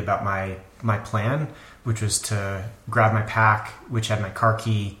quickly about my plan, which was to grab my pack, which had my car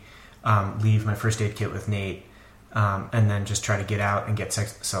key, leave my first aid kit with Nate, and then just try to get out and get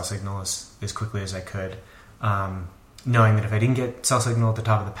cell signal as quickly as I could, knowing that if I didn't get cell signal at the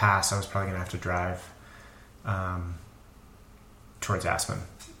top of the pass, I was probably going to have to drive towards Aspen,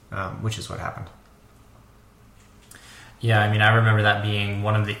 which is what happened. Yeah, I mean, I remember that being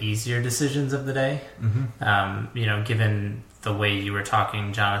one of the easier decisions of the day. Mm-hmm. Given the way you were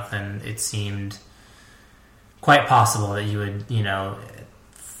talking, Jonathan, it seemed quite possible that you would,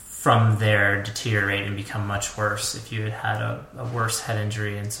 from there deteriorate and become much worse if you had a worse head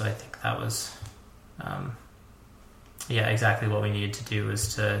injury. And so I think that was, exactly what we needed to do,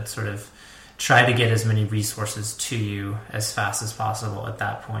 was to sort of try to get as many resources to you as fast as possible at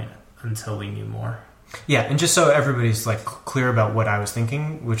that point until we knew more. Yeah, and just so everybody's like clear about what I was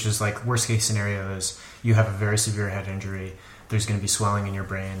thinking, which is like worst case scenario is you have a very severe head injury, there's going to be swelling in your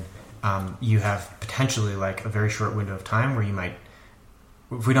brain, you have potentially like a very short window of time where you might,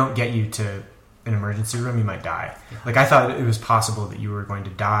 if we don't get you to an emergency room, you might die. Yeah. Like I thought it was possible that you were going to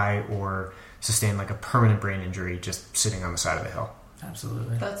die or sustain like a permanent brain injury just sitting on the side of the hill.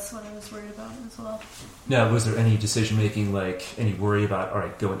 Absolutely. That's what I was worried about as well. Now, was there any decision making, like any worry about, all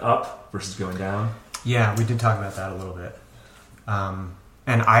right, going up versus going down? Yeah, we did talk about that a little bit.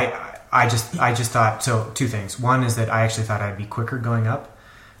 And I just thought, so two things. One is that I actually thought I'd be quicker going up.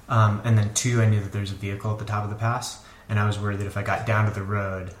 And then two, I knew that there's a vehicle at the top of the pass. And I was worried that if I got down to the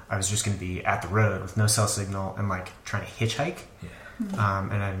road, I was just going to be at the road with no cell signal and like trying to hitchhike. Yeah.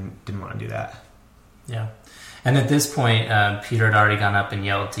 Mm-hmm. And I didn't want to do that. Yeah. And at this point, Peter had already gone up and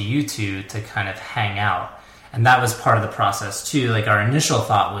yelled to you two to kind of hang out. And that was part of the process too. Like our initial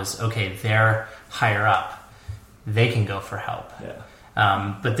thought was, okay, they're higher up, they can go for help.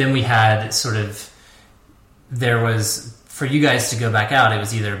 Yeah. But then we had there was, for you guys to go back out, it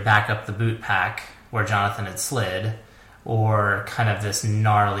was either back up the boot pack where Jonathan had slid, or kind of this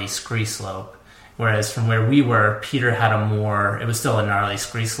gnarly scree slope. Whereas from where we were, Peter had it was still a gnarly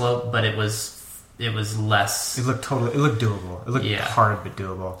scree slope, but it was less. It looked doable. It looked hard, but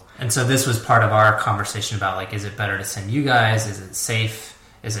doable. And so this was part of our conversation about, like, is it better to send you guys? Is it safe?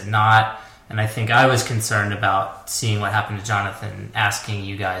 Is it not? And I think I was concerned about seeing what happened to Jonathan, asking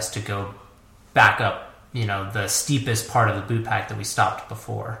you guys to go back up, the steepest part of the boot pack that we stopped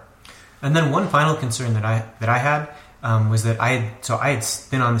before. And then one final concern that I had was that I had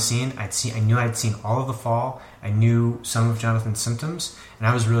been on the scene. I knew I'd seen all of the fall. I knew some of Jonathan's symptoms, and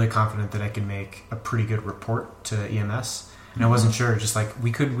I was really confident that I could make a pretty good report to EMS. And I wasn't sure, just like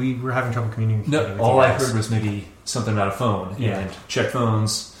we were having trouble communicating. No, all I heard was maybe something about a phone. Yeah. And check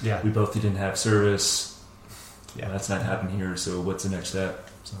phones. Yeah. We both didn't have service. Yeah. That's not happening here, so what's the next step?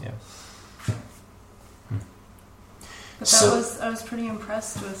 So. Yeah. But I was pretty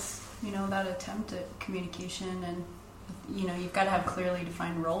impressed with, that attempt at communication, and, you've got to have clearly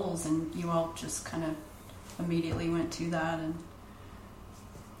defined roles, and you all just kind of immediately went to that. And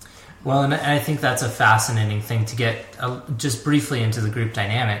well, and I think that's a fascinating thing to get just briefly into the group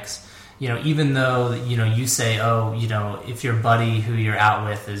dynamics. Even though, you say, if your buddy who you're out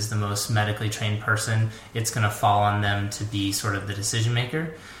with is the most medically trained person, it's going to fall on them to be sort of the decision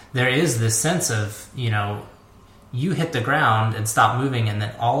maker. There is this sense of, you hit the ground and stop moving, and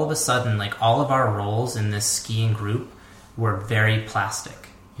then all of a sudden, like, all of our roles in this skiing group were very plastic.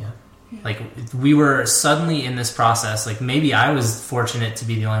 Yeah. Like, we were suddenly in this process. Like, maybe I was fortunate to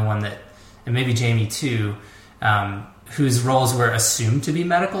be the only one that, and maybe Jamie too, whose roles were assumed to be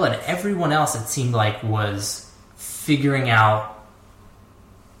medical, and everyone else, it seemed like, was figuring out,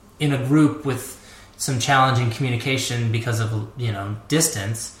 in a group with some challenging communication because of,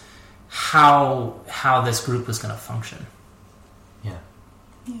 distance, how this group was going to function. Yeah.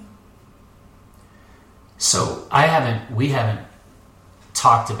 Yeah. So we haven't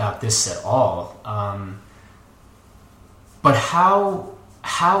talked about this at all. But how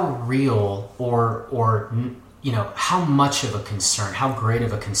real or how much of a concern, how great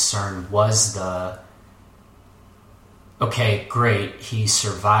of a concern was okay, great, he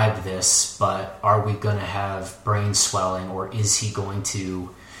survived this, but are we going to have brain swelling, or is he going to,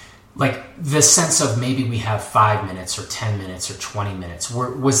 like, the sense of maybe we have 5 minutes or 10 minutes or 20 minutes,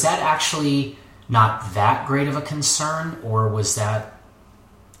 was that actually not that great of a concern, or was that?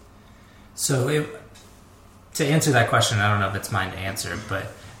 So to answer that question, I don't know if it's mine to answer, but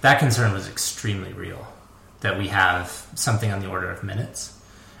that concern was extremely real, that we have something on the order of minutes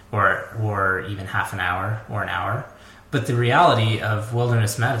or even half an hour or an hour. But the reality of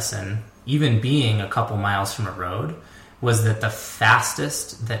wilderness medicine even being a couple miles from a road, was that the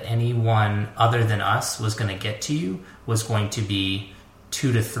fastest that anyone other than us was going to get to you was going to be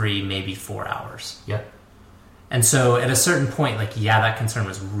 2 to 3, maybe 4 hours. Yep. And so at a certain point, like, yeah, that concern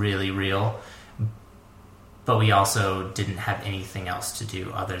was really real, but we also didn't have anything else to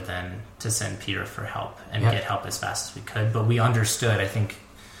do other than to send Peter for help and get help as fast as we could. But we understood, I think,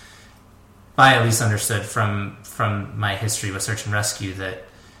 I at least understood from my history with search and rescue that,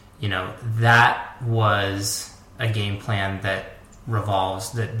 you know, that was a game plan that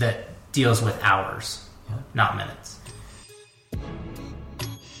revolves, that deals with hours, not minutes.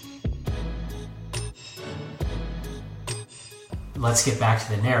 Let's get back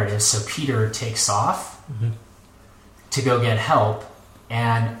to the narrative. So Peter takes off to go get help,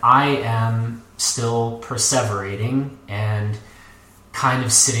 and I am still perseverating and kind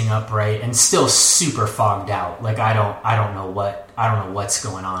of sitting upright and still super fogged out. Like I don't know what's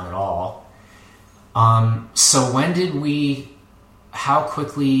going on at all. So when did how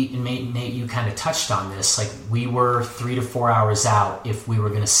quickly, and Nate, you kind of touched on this, like we were 3 to 4 hours out if we were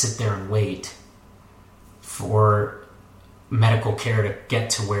going to sit there and wait for medical care to get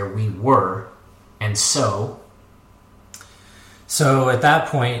to where we were. And so at that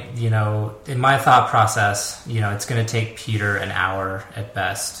point, you know, in my thought process, you know, it's going to take Peter an hour at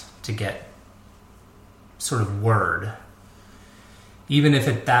best to get sort of word. Even if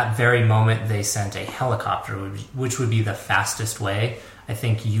at that very moment they sent a helicopter, which would be the fastest way, I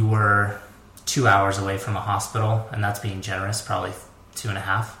think you were 2 hours away from a hospital, and that's being generous, probably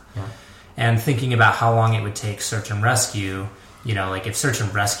 2.5. Yeah. And thinking about how long it would take search and rescue, you know, like if search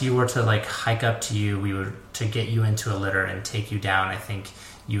and rescue were to like hike up to you, to get you into a litter and take you down, I think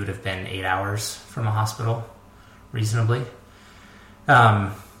you would have been 8 hours from a hospital, reasonably.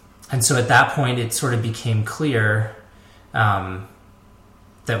 And so at that point, it sort of became clear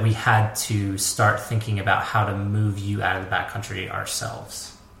that we had to start thinking about how to move you out of the backcountry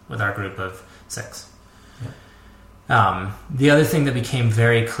ourselves with our group of 6. The other thing that became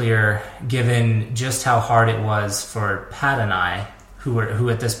very clear, given just how hard it was for Pat and I, who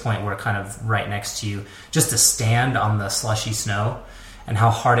at this point were kind of right next to you, just to stand on the slushy snow, and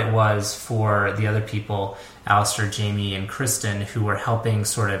how hard it was for the other people, Alistair, Jamie, and Kristen, who were helping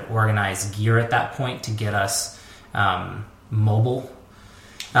sort of organize gear at that point to get us mobile.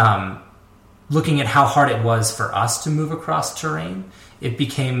 Looking at how hard it was for us to move across terrain, it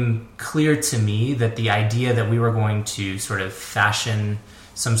became clear to me that the idea that we were going to sort of fashion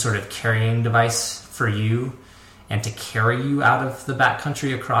some sort of carrying device for you and to carry you out of the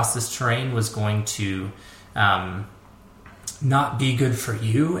backcountry across this terrain was going to not be good for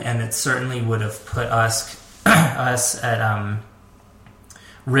you, and it certainly would have put us at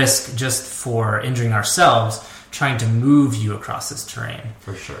risk just for injuring ourselves trying to move you across this terrain.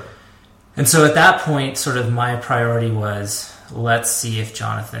 For sure. And so at that point, sort of my priority was, let's see if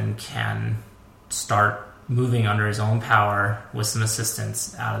Jonathan can start moving under his own power with some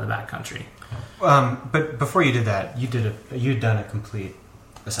assistance out of the backcountry. But before you did that, you'd done a complete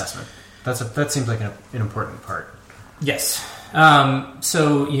assessment. That seems like an important part. Yes.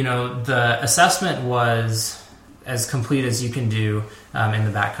 So, you know, the assessment was as complete as you can do in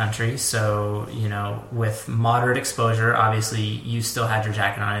the backcountry. So, you know, with moderate exposure, obviously you still had your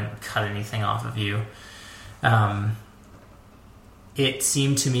jacket on and cut anything off of you. It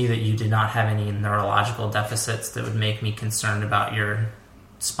seemed to me that you did not have any neurological deficits that would make me concerned about your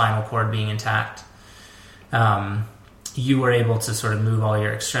spinal cord being intact. You were able to sort of move all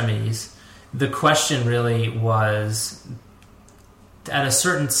your extremities. The question really was, at a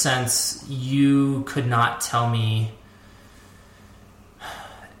certain sense, you could not tell me,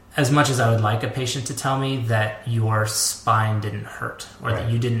 as much as I would like a patient to tell me, that your spine didn't hurt or that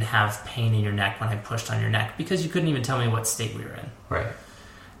you didn't have pain in your neck when I pushed on your neck, because you couldn't even tell me what state we were in. Right.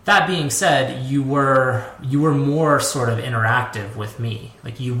 That being said, you were more sort of interactive with me.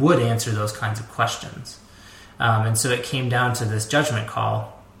 Like, you would answer those kinds of questions. And so it came down to this judgment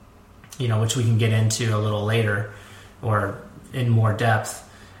call, you know, which we can get into a little later or in more depth,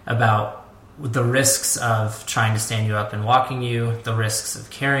 about the risks of trying to stand you up and walking you, the risks of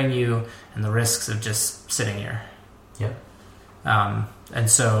carrying you, and the risks of just sitting here. Yeah. And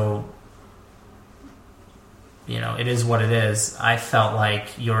so, you know, it is what it is. I felt like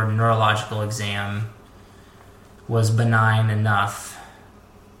your neurological exam was benign enough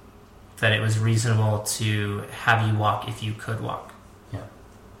that it was reasonable to have you walk if you could walk. Yeah.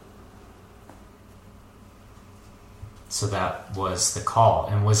 So that was the call.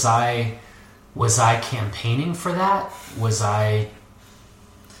 And was I campaigning for that? What was I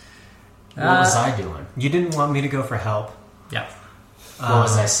doing? You didn't want me to go for help. Yeah. What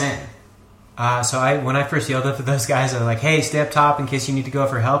was I saying? When I first yelled up at those guys, I was like, "Hey, stay up top in case you need to go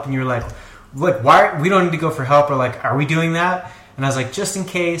for help." And you were like, "Look, why we don't need to go for help?" Or like, "Are we doing that?" And I was like, "Just in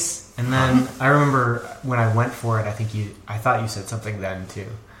case." And then I remember when I went for it, I thought you said something then too.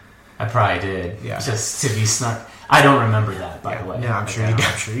 I probably did. Yeah. Just to be smart. I don't remember that, by the way. No, I'm sure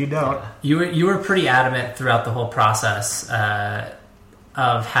you don't. You were pretty adamant throughout the whole process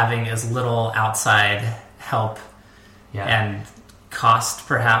of having as little outside help and cost,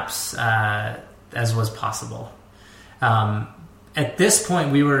 perhaps, as was possible. At this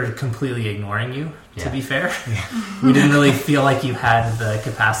point, we were completely ignoring you, to be fair. Yeah. We didn't really feel like you had the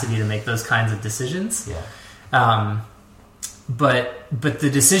capacity to make those kinds of decisions. Yeah. But the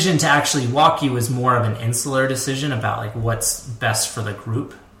decision to actually walk you was more of an insular decision about like what's best for the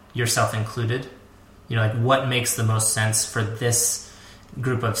group, yourself included. You know, like what makes the most sense for this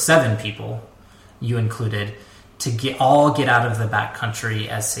group of 7 people, you included, to get out of the backcountry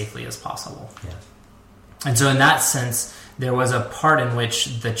as safely as possible. Yeah. And so in that sense, there was a part in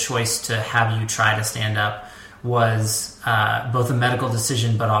which the choice to have you try to stand up was both a medical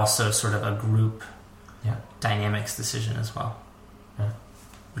decision, but also sort of a group dynamics decision as well. Yeah.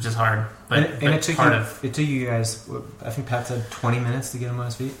 Which is hard, but it took you guys, I think Pat said 20 minutes to get him on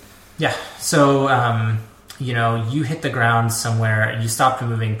his feet. Yeah. So, you hit the ground somewhere, you stopped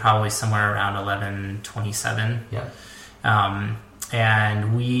moving probably somewhere around 11:27. Yeah.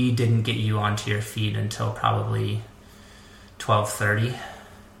 And we didn't get you onto your feet until probably 12:30.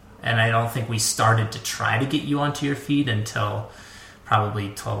 And I don't think we started to try to get you onto your feet until probably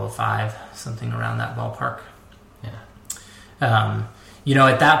 12:05, something around that ballpark. Yeah.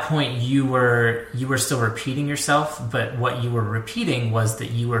 At that point you were still repeating yourself, but what you were repeating was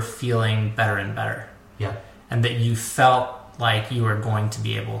that you were feeling better and better. Yeah. And that you felt like you were going to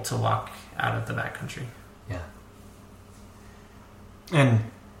be able to walk out of the backcountry. Yeah. And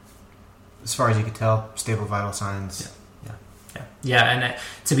as far as you could tell, stable vital signs. Yeah, and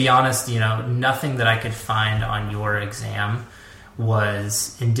to be honest, nothing that I could find on your exam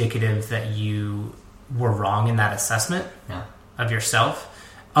was indicative that you were wrong in that assessment of yourself,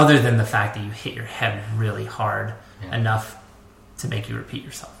 other than the fact that you hit your head really hard enough to make you repeat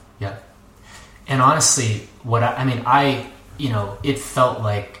yourself. Yeah. And honestly, it felt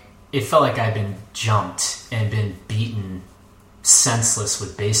like I'd been jumped and been beaten senseless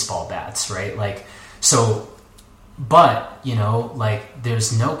with baseball bats, right? Like, so, but,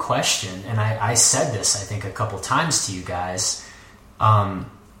 there's no question, and I said this, I think, a couple times to you guys, I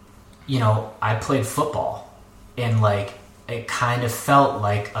played football, and, it kind of felt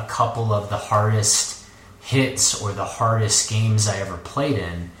like a couple of the hardest hits or the hardest games I ever played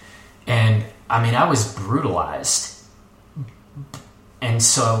in, and, I was brutalized. And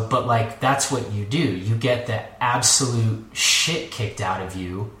so, but that's what you do. You get the absolute shit kicked out of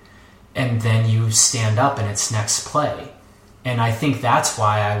you, and then you stand up and it's next play. And I think that's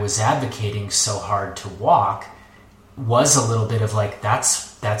why I was advocating so hard to walk, was a little bit of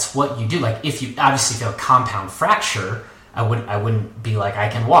that's what you do. Like, if you obviously feel a compound fracture, I wouldn't be like, I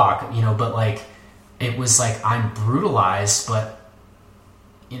can walk, but it was like, I'm brutalized, but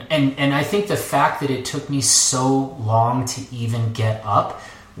and I think the fact that it took me so long to even get up,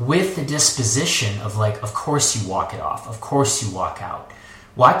 with the disposition of of course you walk it off, of course you walk out.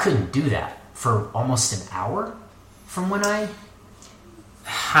 Well, I couldn't do that for almost an hour from when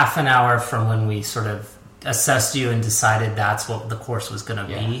half an hour from when we sort of assessed you and decided that's what the course was going to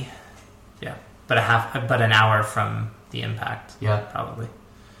be. Yeah. But an hour from the impact. Yeah. Probably.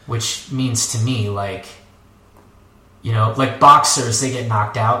 Which means to me, boxers, they get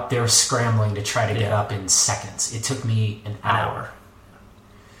knocked out, they're scrambling to try to get up in seconds. It took me an hour.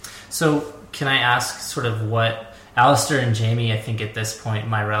 So can I ask sort of what Alistair and Jamie, I think at this point,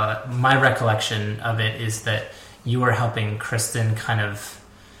 my recollection of it is that you were helping Kristen kind of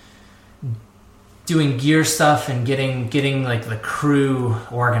doing gear stuff and getting the crew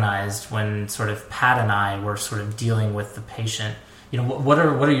organized when sort of Pat and I were sort of dealing with the patient. What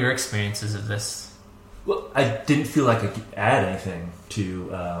are your experiences of this? Well, I didn't feel like I could add anything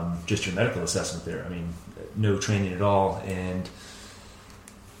to just your medical assessment there. No training at all, and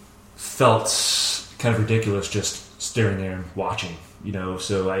felt kind of ridiculous just staring there and watching,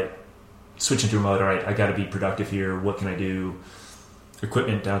 So I switched into a mode, all right, I got to be productive here. What can I do?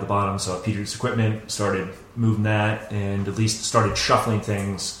 Equipment down at the bottom, so Peter's equipment, started moving that, and at least started shuffling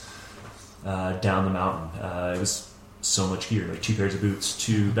things down the mountain. It was so much gear, 2 pairs of boots,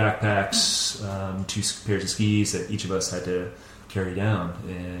 2 backpacks, 2 pairs of skis that each of us had to carry down,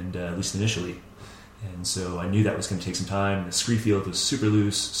 and at least initially. And so I knew that was going to take some time. The scree field was super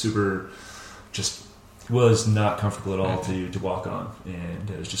loose, just was not comfortable at all to walk on. And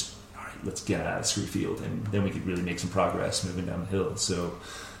it was just, all right, let's get out of the screw field, and then we could really make some progress moving down the hill. So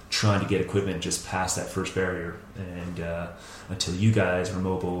trying to get equipment just past that first barrier, and until you guys are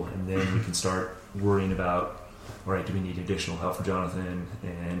mobile, and then we can start worrying about, all right, do we need additional help for Jonathan,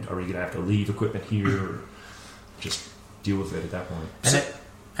 and are we going to have to leave equipment here, or just deal with it at that point.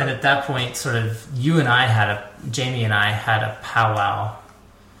 And at that point, sort of, Jamie and I had a powwow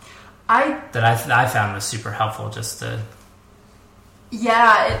that I found was super helpful, just to...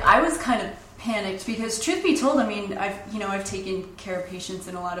 Yeah, I was kind of panicked because, truth be told, I mean, I've taken care of patients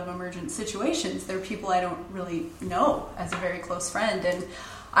in a lot of emergent situations. They're people I don't really know as a very close friend, and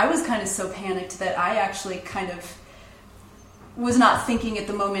I was kind of so panicked that I actually kind of was not thinking at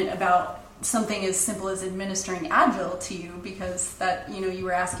the moment about something as simple as administering Advil to you, because that, you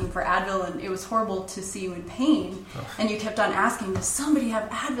were asking for Advil, and it was horrible to see you in pain. And you kept on asking, does somebody have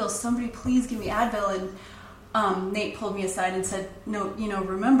Advil? Somebody please give me Advil. And Nate pulled me aside and said, no,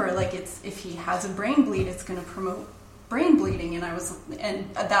 remember, like, if he has a brain bleed, it's going to promote brain bleeding. And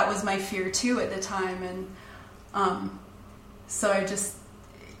that was my fear too at the time. And so I just,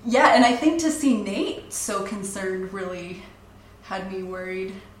 and I think to see Nate so concerned really had me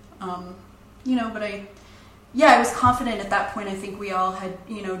worried. But I was confident at that point. I think we all had,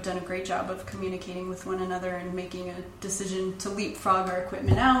 done a great job of communicating with one another and making a decision to leapfrog our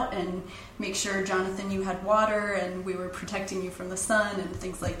equipment out and make sure, Jonathan, you had water and we were protecting you from the sun and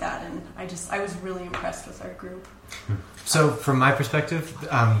things like that. And I was really impressed with our group. So from my perspective,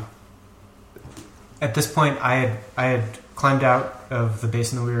 at this point, I had climbed out of the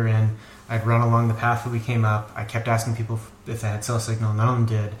basin that we were in. I'd run along the path that we came up. I kept asking people if they had cell signal. None of them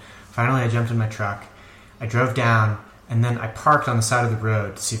did. Finally, I jumped in my truck. I drove down, and then I parked on the side of the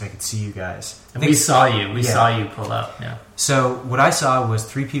road to see if I could see you guys. And we saw you. We saw you pull up. Yeah. So what I saw was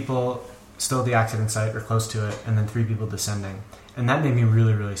 3 people still at the accident site or close to it, and then 3 people descending. And that made me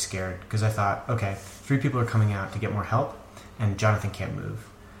really, really scared, because I thought, okay, 3 people are coming out to get more help, and Jonathan can't move.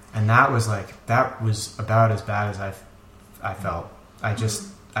 And that was about as bad as I felt.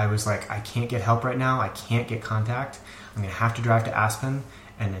 I was like, I can't get help right now. I can't get contact. I'm going to have to drive to Aspen,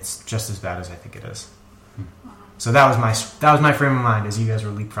 and it's just as bad as I think it is. So that was my frame of mind as you guys were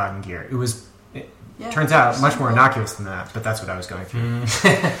leapfrogging gear. It turns out much more innocuous than that, but that's what I was going through.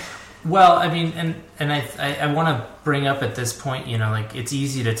 Well, I mean, and I want to bring up at this point, like, it's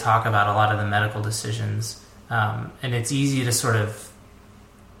easy to talk about a lot of the medical decisions, and it's easy to sort of,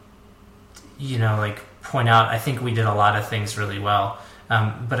 point out, I think we did a lot of things really well.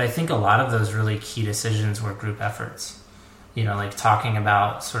 But I think a lot of those really key decisions were group efforts. Like talking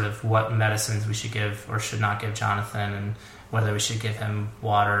about sort of what medicines we should give or should not give Jonathan, and whether we should give him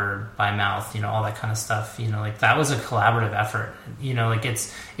water by mouth, all that kind of stuff. Like that was a collaborative effort. Like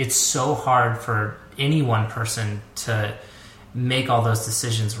it's so hard for any one person to make all those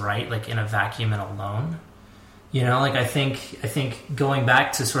decisions right, like in a vacuum and alone. Like I think going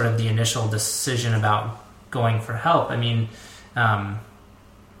back to sort of the initial decision about going for help, I mean,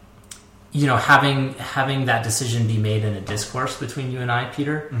 having that decision be made in a discourse between you and I,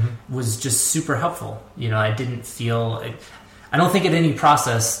 Peter, mm-hmm. was just super helpful. I didn't feel, I don't think at any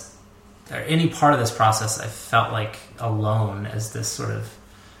process or any part of this process, I felt like alone as this sort of.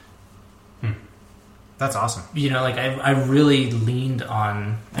 That's awesome. Like I really leaned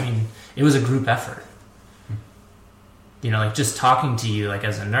on, I mean, it was a group effort. Like just talking to you, like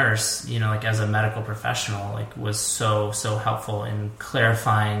as a nurse, like as a medical professional, like was so helpful in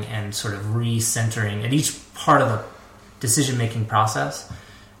clarifying and sort of recentering at each part of the decision-making process,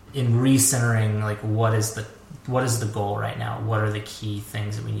 in recentering, like what is the goal right now? What are the key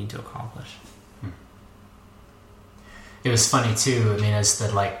things that we need to accomplish? It was funny too. I mean, as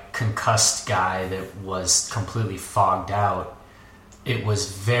the like concussed guy that was completely fogged out, it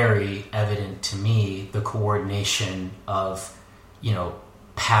was very evident to me the coordination of,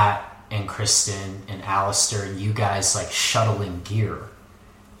 Pat and Kristen and Alistair and you guys like shuttling gear,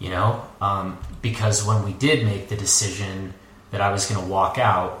 because when we did make the decision that I was going to walk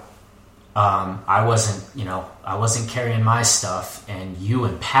out, I wasn't carrying my stuff, and you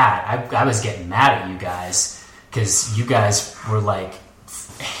and Pat, I was getting mad at you guys because you guys were like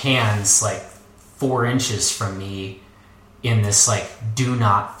hands like 4 inches from me in this like do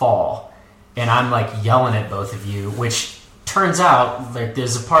not fall, and I'm like yelling at both of you, which turns out like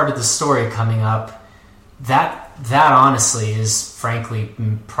there's a part of the story coming up that honestly is frankly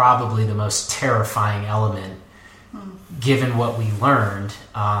probably the most terrifying element given what we learned,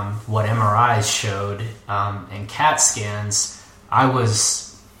 what MRIs showed, and CAT scans. And we'll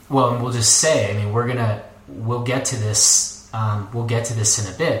just say, I mean, we'll get to this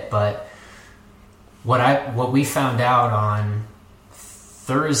in a bit, but what we found out on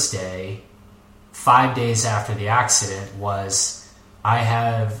Thursday, 5 days after the accident, was I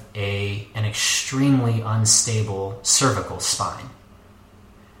have an extremely unstable cervical spine.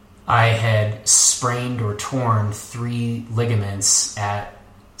 I had sprained or torn 3 ligaments at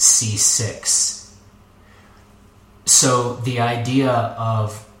C6. So the idea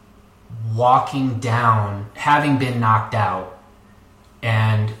of walking down, having been knocked out,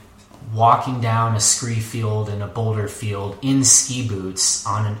 and walking down a scree field and a boulder field in ski boots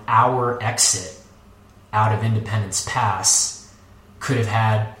on an hour exit out of Independence Pass could have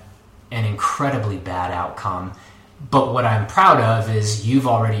had an incredibly bad outcome. But what I'm proud of is you've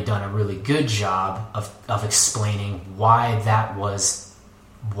already done a really good job of explaining why that was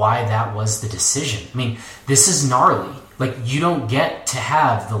the decision. I mean, this is gnarly. Like, you don't get to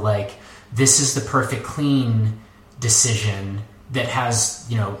have the, like, this is the perfect clean decision that has,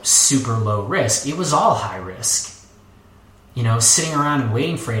 super low risk. It was all high risk. Sitting around and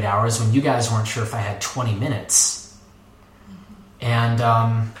waiting for 8 hours when you guys weren't sure if I had 20 minutes. And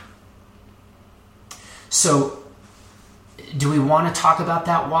so do we want to talk about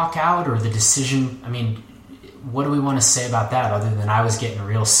that walkout or the decision? I mean, what do we want to say about that other than I was getting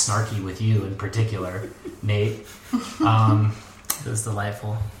real snarky with you in particular, Nate? It was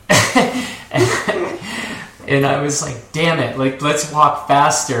delightful. And I was like, damn it, like, let's walk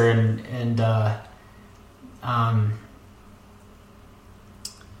faster. And I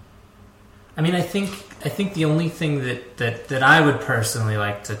mean, I think the only thing that I would personally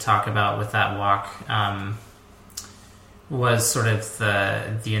like to talk about with that walk was sort of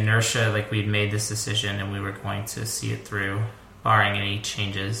the inertia. Like, we'd made this decision and we were going to see it through, barring any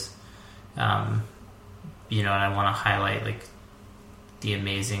changes. And I want to highlight, like, the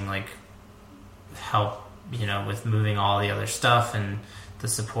amazing, like, help, with moving all the other stuff and the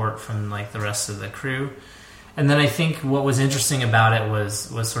support from, like, the rest of the crew. And then I think what was interesting about it was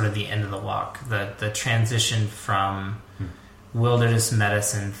sort of the end of the walk, the transition from wilderness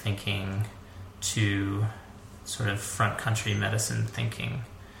medicine thinking to sort of front country medicine thinking.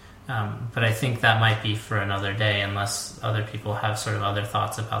 But I think that might be for another day, unless other people have sort of other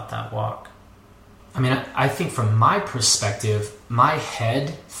thoughts about that walk. I mean, I think from my perspective, my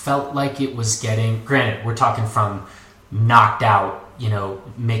head felt like it was getting, granted, we're talking from knocked out,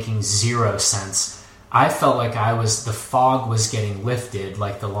 making zero sense. I felt like the fog was getting lifted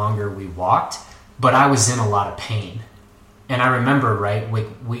like the longer we walked, but I was in a lot of pain. And I remember, right,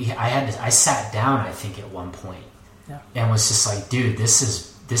 I sat down, I think, at one point, and was just like, dude, this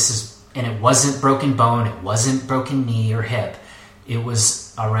is, and it wasn't broken bone, it wasn't broken knee or hip. It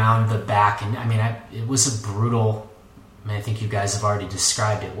was around the back, and I mean, it was a brutal. I mean, I think you guys have already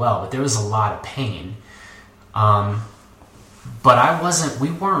described it well, but there was a lot of pain. But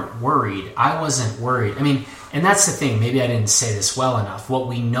we weren't worried. I wasn't worried. I mean, and that's the thing. Maybe I didn't say this well enough. What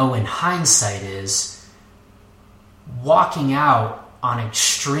we know in hindsight is walking out on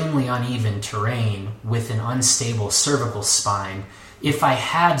extremely uneven terrain with an unstable cervical spine. If I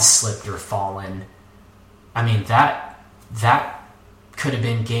had slipped or fallen, I mean, that could have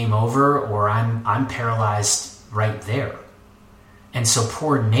been game over, or I'm paralyzed right there. And so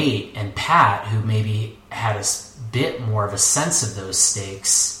poor Nate and Pat, who maybe had a bit more of a sense of those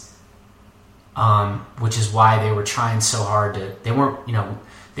stakes, which is why they were trying so hard to. They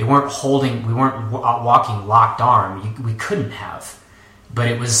weren't holding. We weren't walking locked arm. We couldn't have. But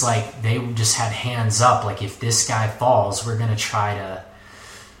it was like they just had hands up. Like, if this guy falls, we're gonna try to.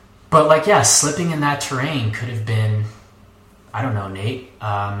 But like, yeah, slipping in that terrain could have been. I don't know, Nate.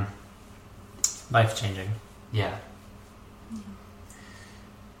 Life-changing. Yeah.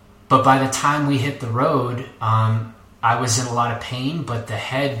 But by the time we hit the road, I was in a lot of pain, but the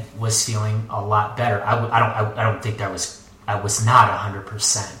head was feeling a lot better. I don't think I was not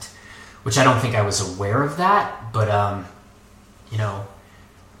 100%, which I don't think I was aware of that. But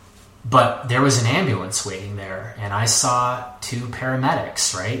but there was an ambulance waiting there, and I saw 2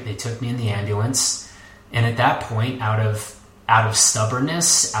 paramedics. Right, they took me in the ambulance, and at that point, out of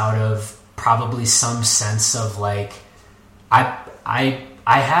stubbornness, out of probably some sense of like, I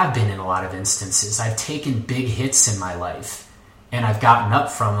have been in a lot of instances. I've taken big hits in my life, and I've gotten up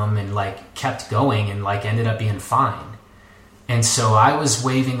from them and like kept going and like ended up being fine. And so I was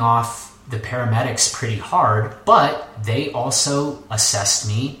waving off the paramedics pretty hard, but they also assessed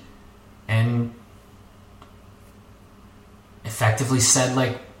me and effectively said,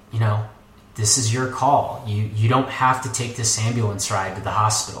 like, this is your call. You don't have to take this ambulance ride to the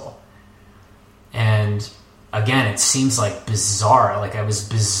hospital. And again, it seems like bizarre. Like, I was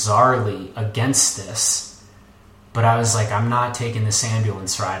bizarrely against this, but I was like, I'm not taking this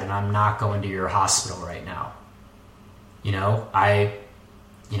ambulance ride, and I'm not going to your hospital right now.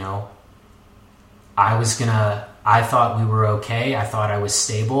 I thought we were okay. I thought I was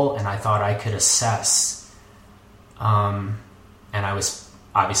stable, and I thought I could assess. And I was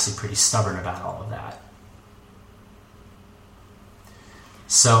obviously pretty stubborn about all of that.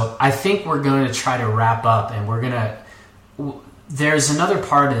 So I think we're going to try to wrap up, and there's another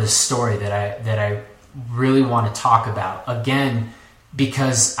part of the story that I really want to talk about, again,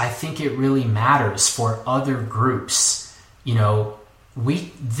 because I think it really matters for other groups. There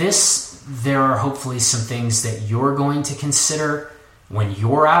are hopefully some things that you're going to consider when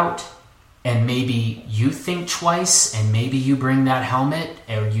you're out, and maybe you think twice, and maybe you bring that helmet,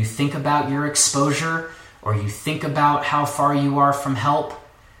 or you think about your exposure, or you think about how far you are from help.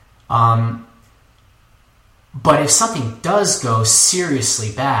 But if something does go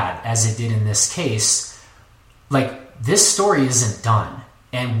seriously bad, as it did in this case, this story isn't done.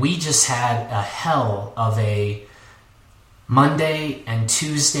 And we just had a hell of a Monday and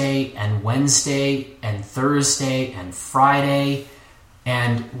Tuesday and Wednesday and Thursday and Friday.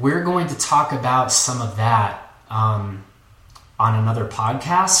 And we're going to talk about some of that on another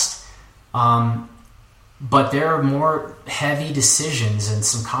podcast. But there are more heavy decisions and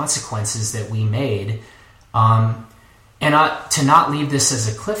some consequences that we made. To not leave this as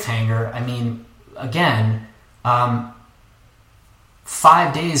a cliffhanger, again,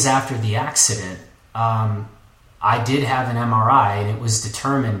 5 days after the accident, I did have an MRI, and it was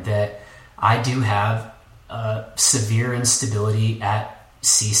determined that I do have severe instability at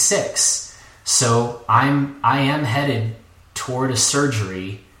C6. So I am headed toward a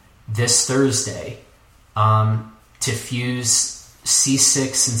surgery this Thursday to fuse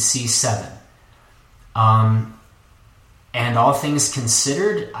C6 and C7. And all things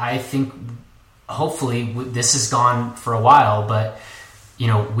considered, I think hopefully this has gone for a while, but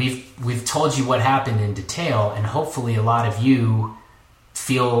we've told you what happened in detail, and hopefully a lot of you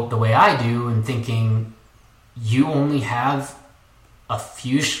feel the way I do and thinking you only have a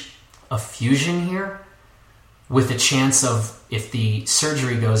fusion here with a chance of, if the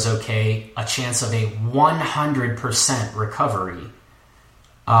surgery goes okay, a chance of a 100% recovery.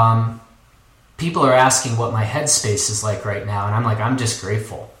 People are asking what my headspace is like right now, and I'm just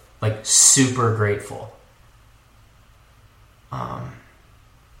grateful, super grateful.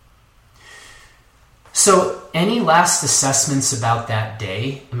 So any last assessments about that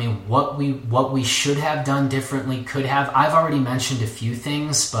day? What we should have done differently, could have. I've already mentioned a few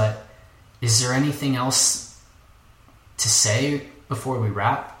things, but is there anything else to say before we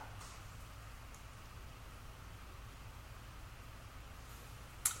wrap?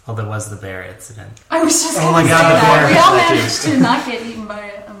 Well, there was the bear incident. I was just Oh my going to God, say the that. bear. We all managed to not get eaten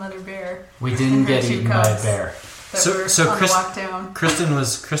by a mother bear. We didn't get two eaten by a cubs bear. that were on the walk down. Kristen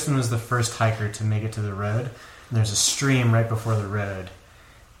was the first hiker to make it to the road. And there's a stream right before the road,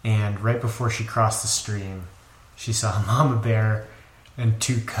 and right before she crossed the stream, she saw a mama bear and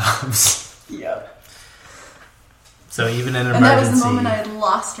two cubs. Yeah. So even in an And that emergency, was the moment I had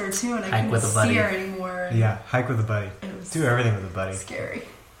lost her too, and I hike with couldn't a buddy. see her anymore. And Yeah, hike with a buddy. it was Do everything with a buddy. scary.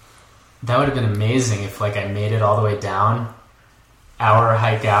 That would have been amazing if I made it all the way down, hour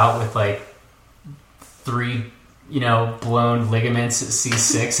hike out with 3, blown ligaments at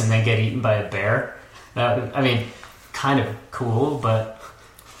C6 and then get eaten by a bear. Kind of cool, but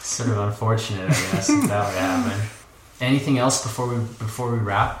sort of unfortunate, I guess, if that would happen. Anything else before we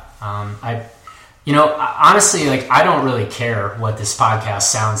wrap? Honestly, I don't really care what this podcast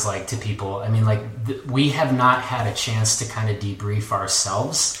sounds like to people. We have not had a chance to kind of debrief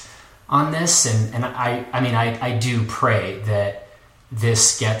ourselves on this, and I do pray that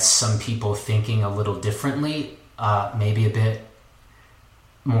this gets some people thinking a little differently, maybe a bit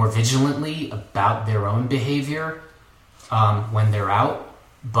more vigilantly about their own behavior when they're out.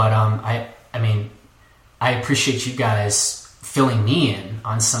 But I appreciate you guys filling me in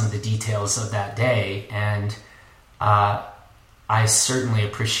on some of the details of that day, and I certainly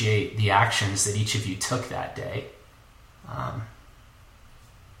appreciate the actions that each of you took that day.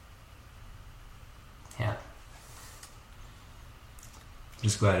 Yeah.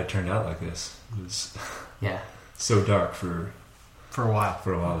 Just glad it turned out like this. It was Yeah. so dark for For a while. a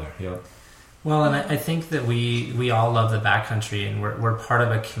while there. Yep. Well, and I think that we all love the backcountry, and we're part of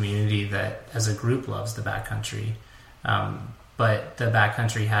a community that, as a group, loves the backcountry. But the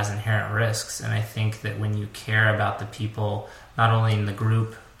backcountry has inherent risks, and I think that when you care about the people, not only in the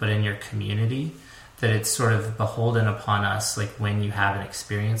group but in your community, that it's sort of beholden upon us, when you have an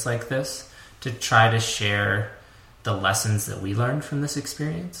experience like this, to try to share the lessons that we learned from this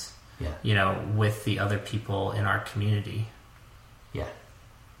experience. Yeah. With the other people in our community. Yeah.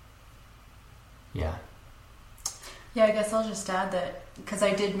 Yeah. Yeah, I guess I'll just add that, because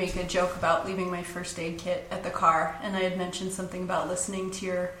I did make a joke about leaving my first aid kit at the car, and I had mentioned something about listening to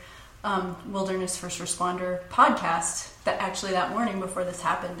your Wilderness First Responder podcast that morning before this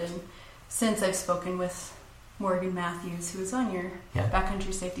happened. And since I've spoken with Morgan Matthews, who was on your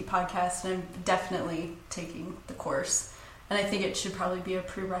Backcountry Safety podcast, and I'm definitely taking the course. And I think it should probably be a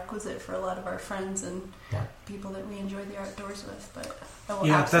prerequisite for a lot of our friends and people that we enjoy the outdoors with. But I will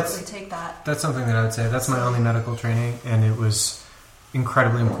absolutely take that. That's something that I would say. That's my only medical training, and it was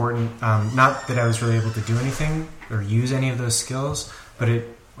incredibly important. Not that I was really able to do anything or use any of those skills, but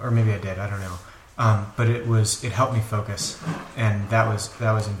or maybe I did, I don't know. But it helped me focus, and that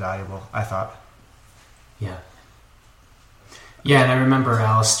was invaluable, I thought. Yeah. Yeah, and I remember,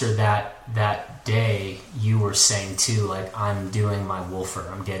 Alistair, that day you were saying too, like, I'm doing my wolfer,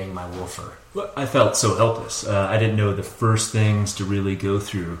 I'm getting my wolfer. Well, I felt so helpless. I didn't know the first things to really go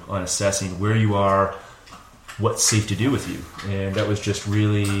through on assessing where you are, what's safe to do with you. And that was just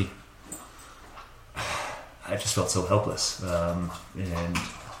really, I just felt so helpless and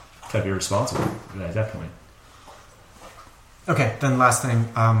kind of irresponsible at that point. Okay, then last thing,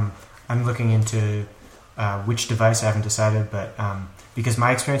 I'm looking into which device. I haven't decided, but because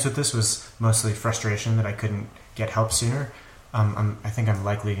my experience with this was mostly frustration that I couldn't get help sooner, I think I'm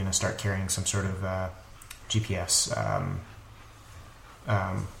likely going to start carrying some sort of GPS,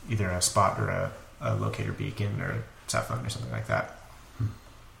 either a spot or a locator beacon or a cell phone or something like that.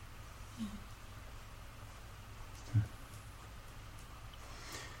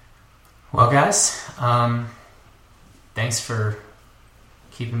 Well, guys, thanks for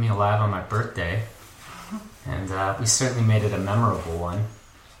keeping me alive on my birthday. And we certainly made it a memorable one.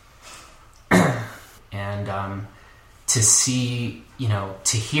 And to see,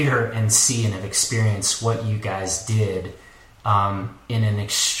 to hear and see and have experienced what you guys did in an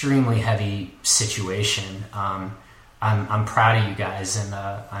extremely heavy situation, I'm proud of you guys, and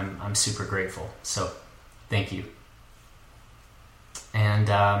I'm super grateful. So, thank you.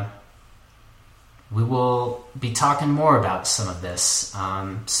 And we will be talking more about some of this.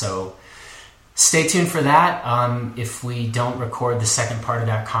 So stay tuned for that. If we don't record the second part of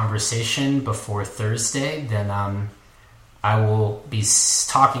that conversation before Thursday, then I will be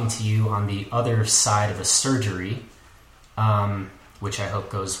talking to you on the other side of a surgery, which I hope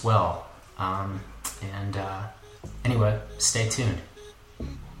goes well. Anyway, stay tuned.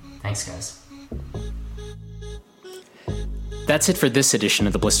 Thanks, guys. That's it for this edition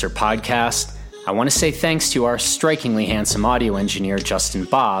of the Blister Podcast. I want to say thanks to our strikingly handsome audio engineer, Justin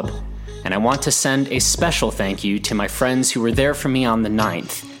Bob, and I want to send a special thank you to my friends who were there for me on the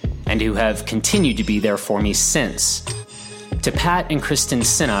 9th, and who have continued to be there for me since. To Pat and Kristen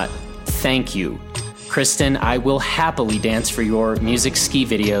Sinnott, thank you. Kristen, I will happily dance for your music ski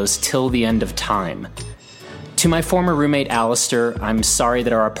videos till the end of time. To my former roommate, Alistair, I'm sorry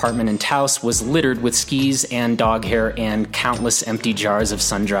that our apartment in Taos was littered with skis and dog hair and countless empty jars of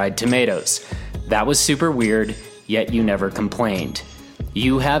sun-dried tomatoes. That was super weird, yet you never complained.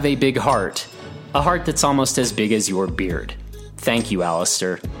 You have a big heart, a heart that's almost as big as your beard. Thank you,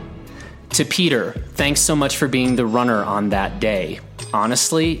 Alistair. To Peter, thanks so much for being the runner on that day.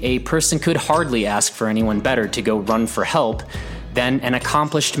 Honestly, a person could hardly ask for anyone better to go run for help than an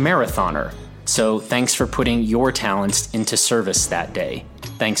accomplished marathoner. So thanks for putting your talents into service that day.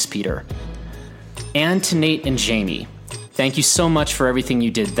 Thanks, Peter. And to Nate and Jamie, thank you so much for everything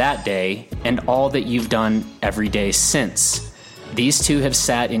you did that day and all that you've done every day since. These two have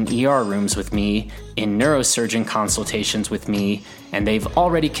sat in ER rooms with me, in neurosurgeon consultations with me, and they've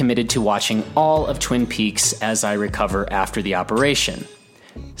already committed to watching all of Twin Peaks as I recover after the operation.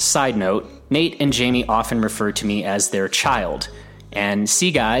 Side note, Nate and Jamie often refer to me as their child. And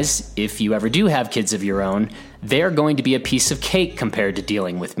see, guys, if you ever do have kids of your own, they're going to be a piece of cake compared to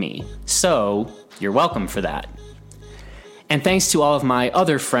dealing with me. So, you're welcome for that. And thanks to all of my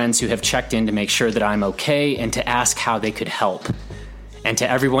other friends who have checked in to make sure that I'm okay and to ask how they could help. And to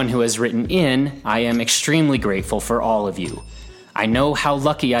everyone who has written in, I am extremely grateful for all of you. I know how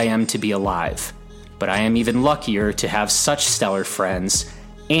lucky I am to be alive, but I am even luckier to have such stellar friends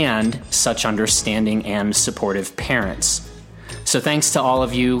and such understanding and supportive parents. So thanks to all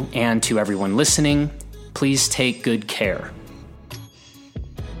of you and to everyone listening. Please take good care.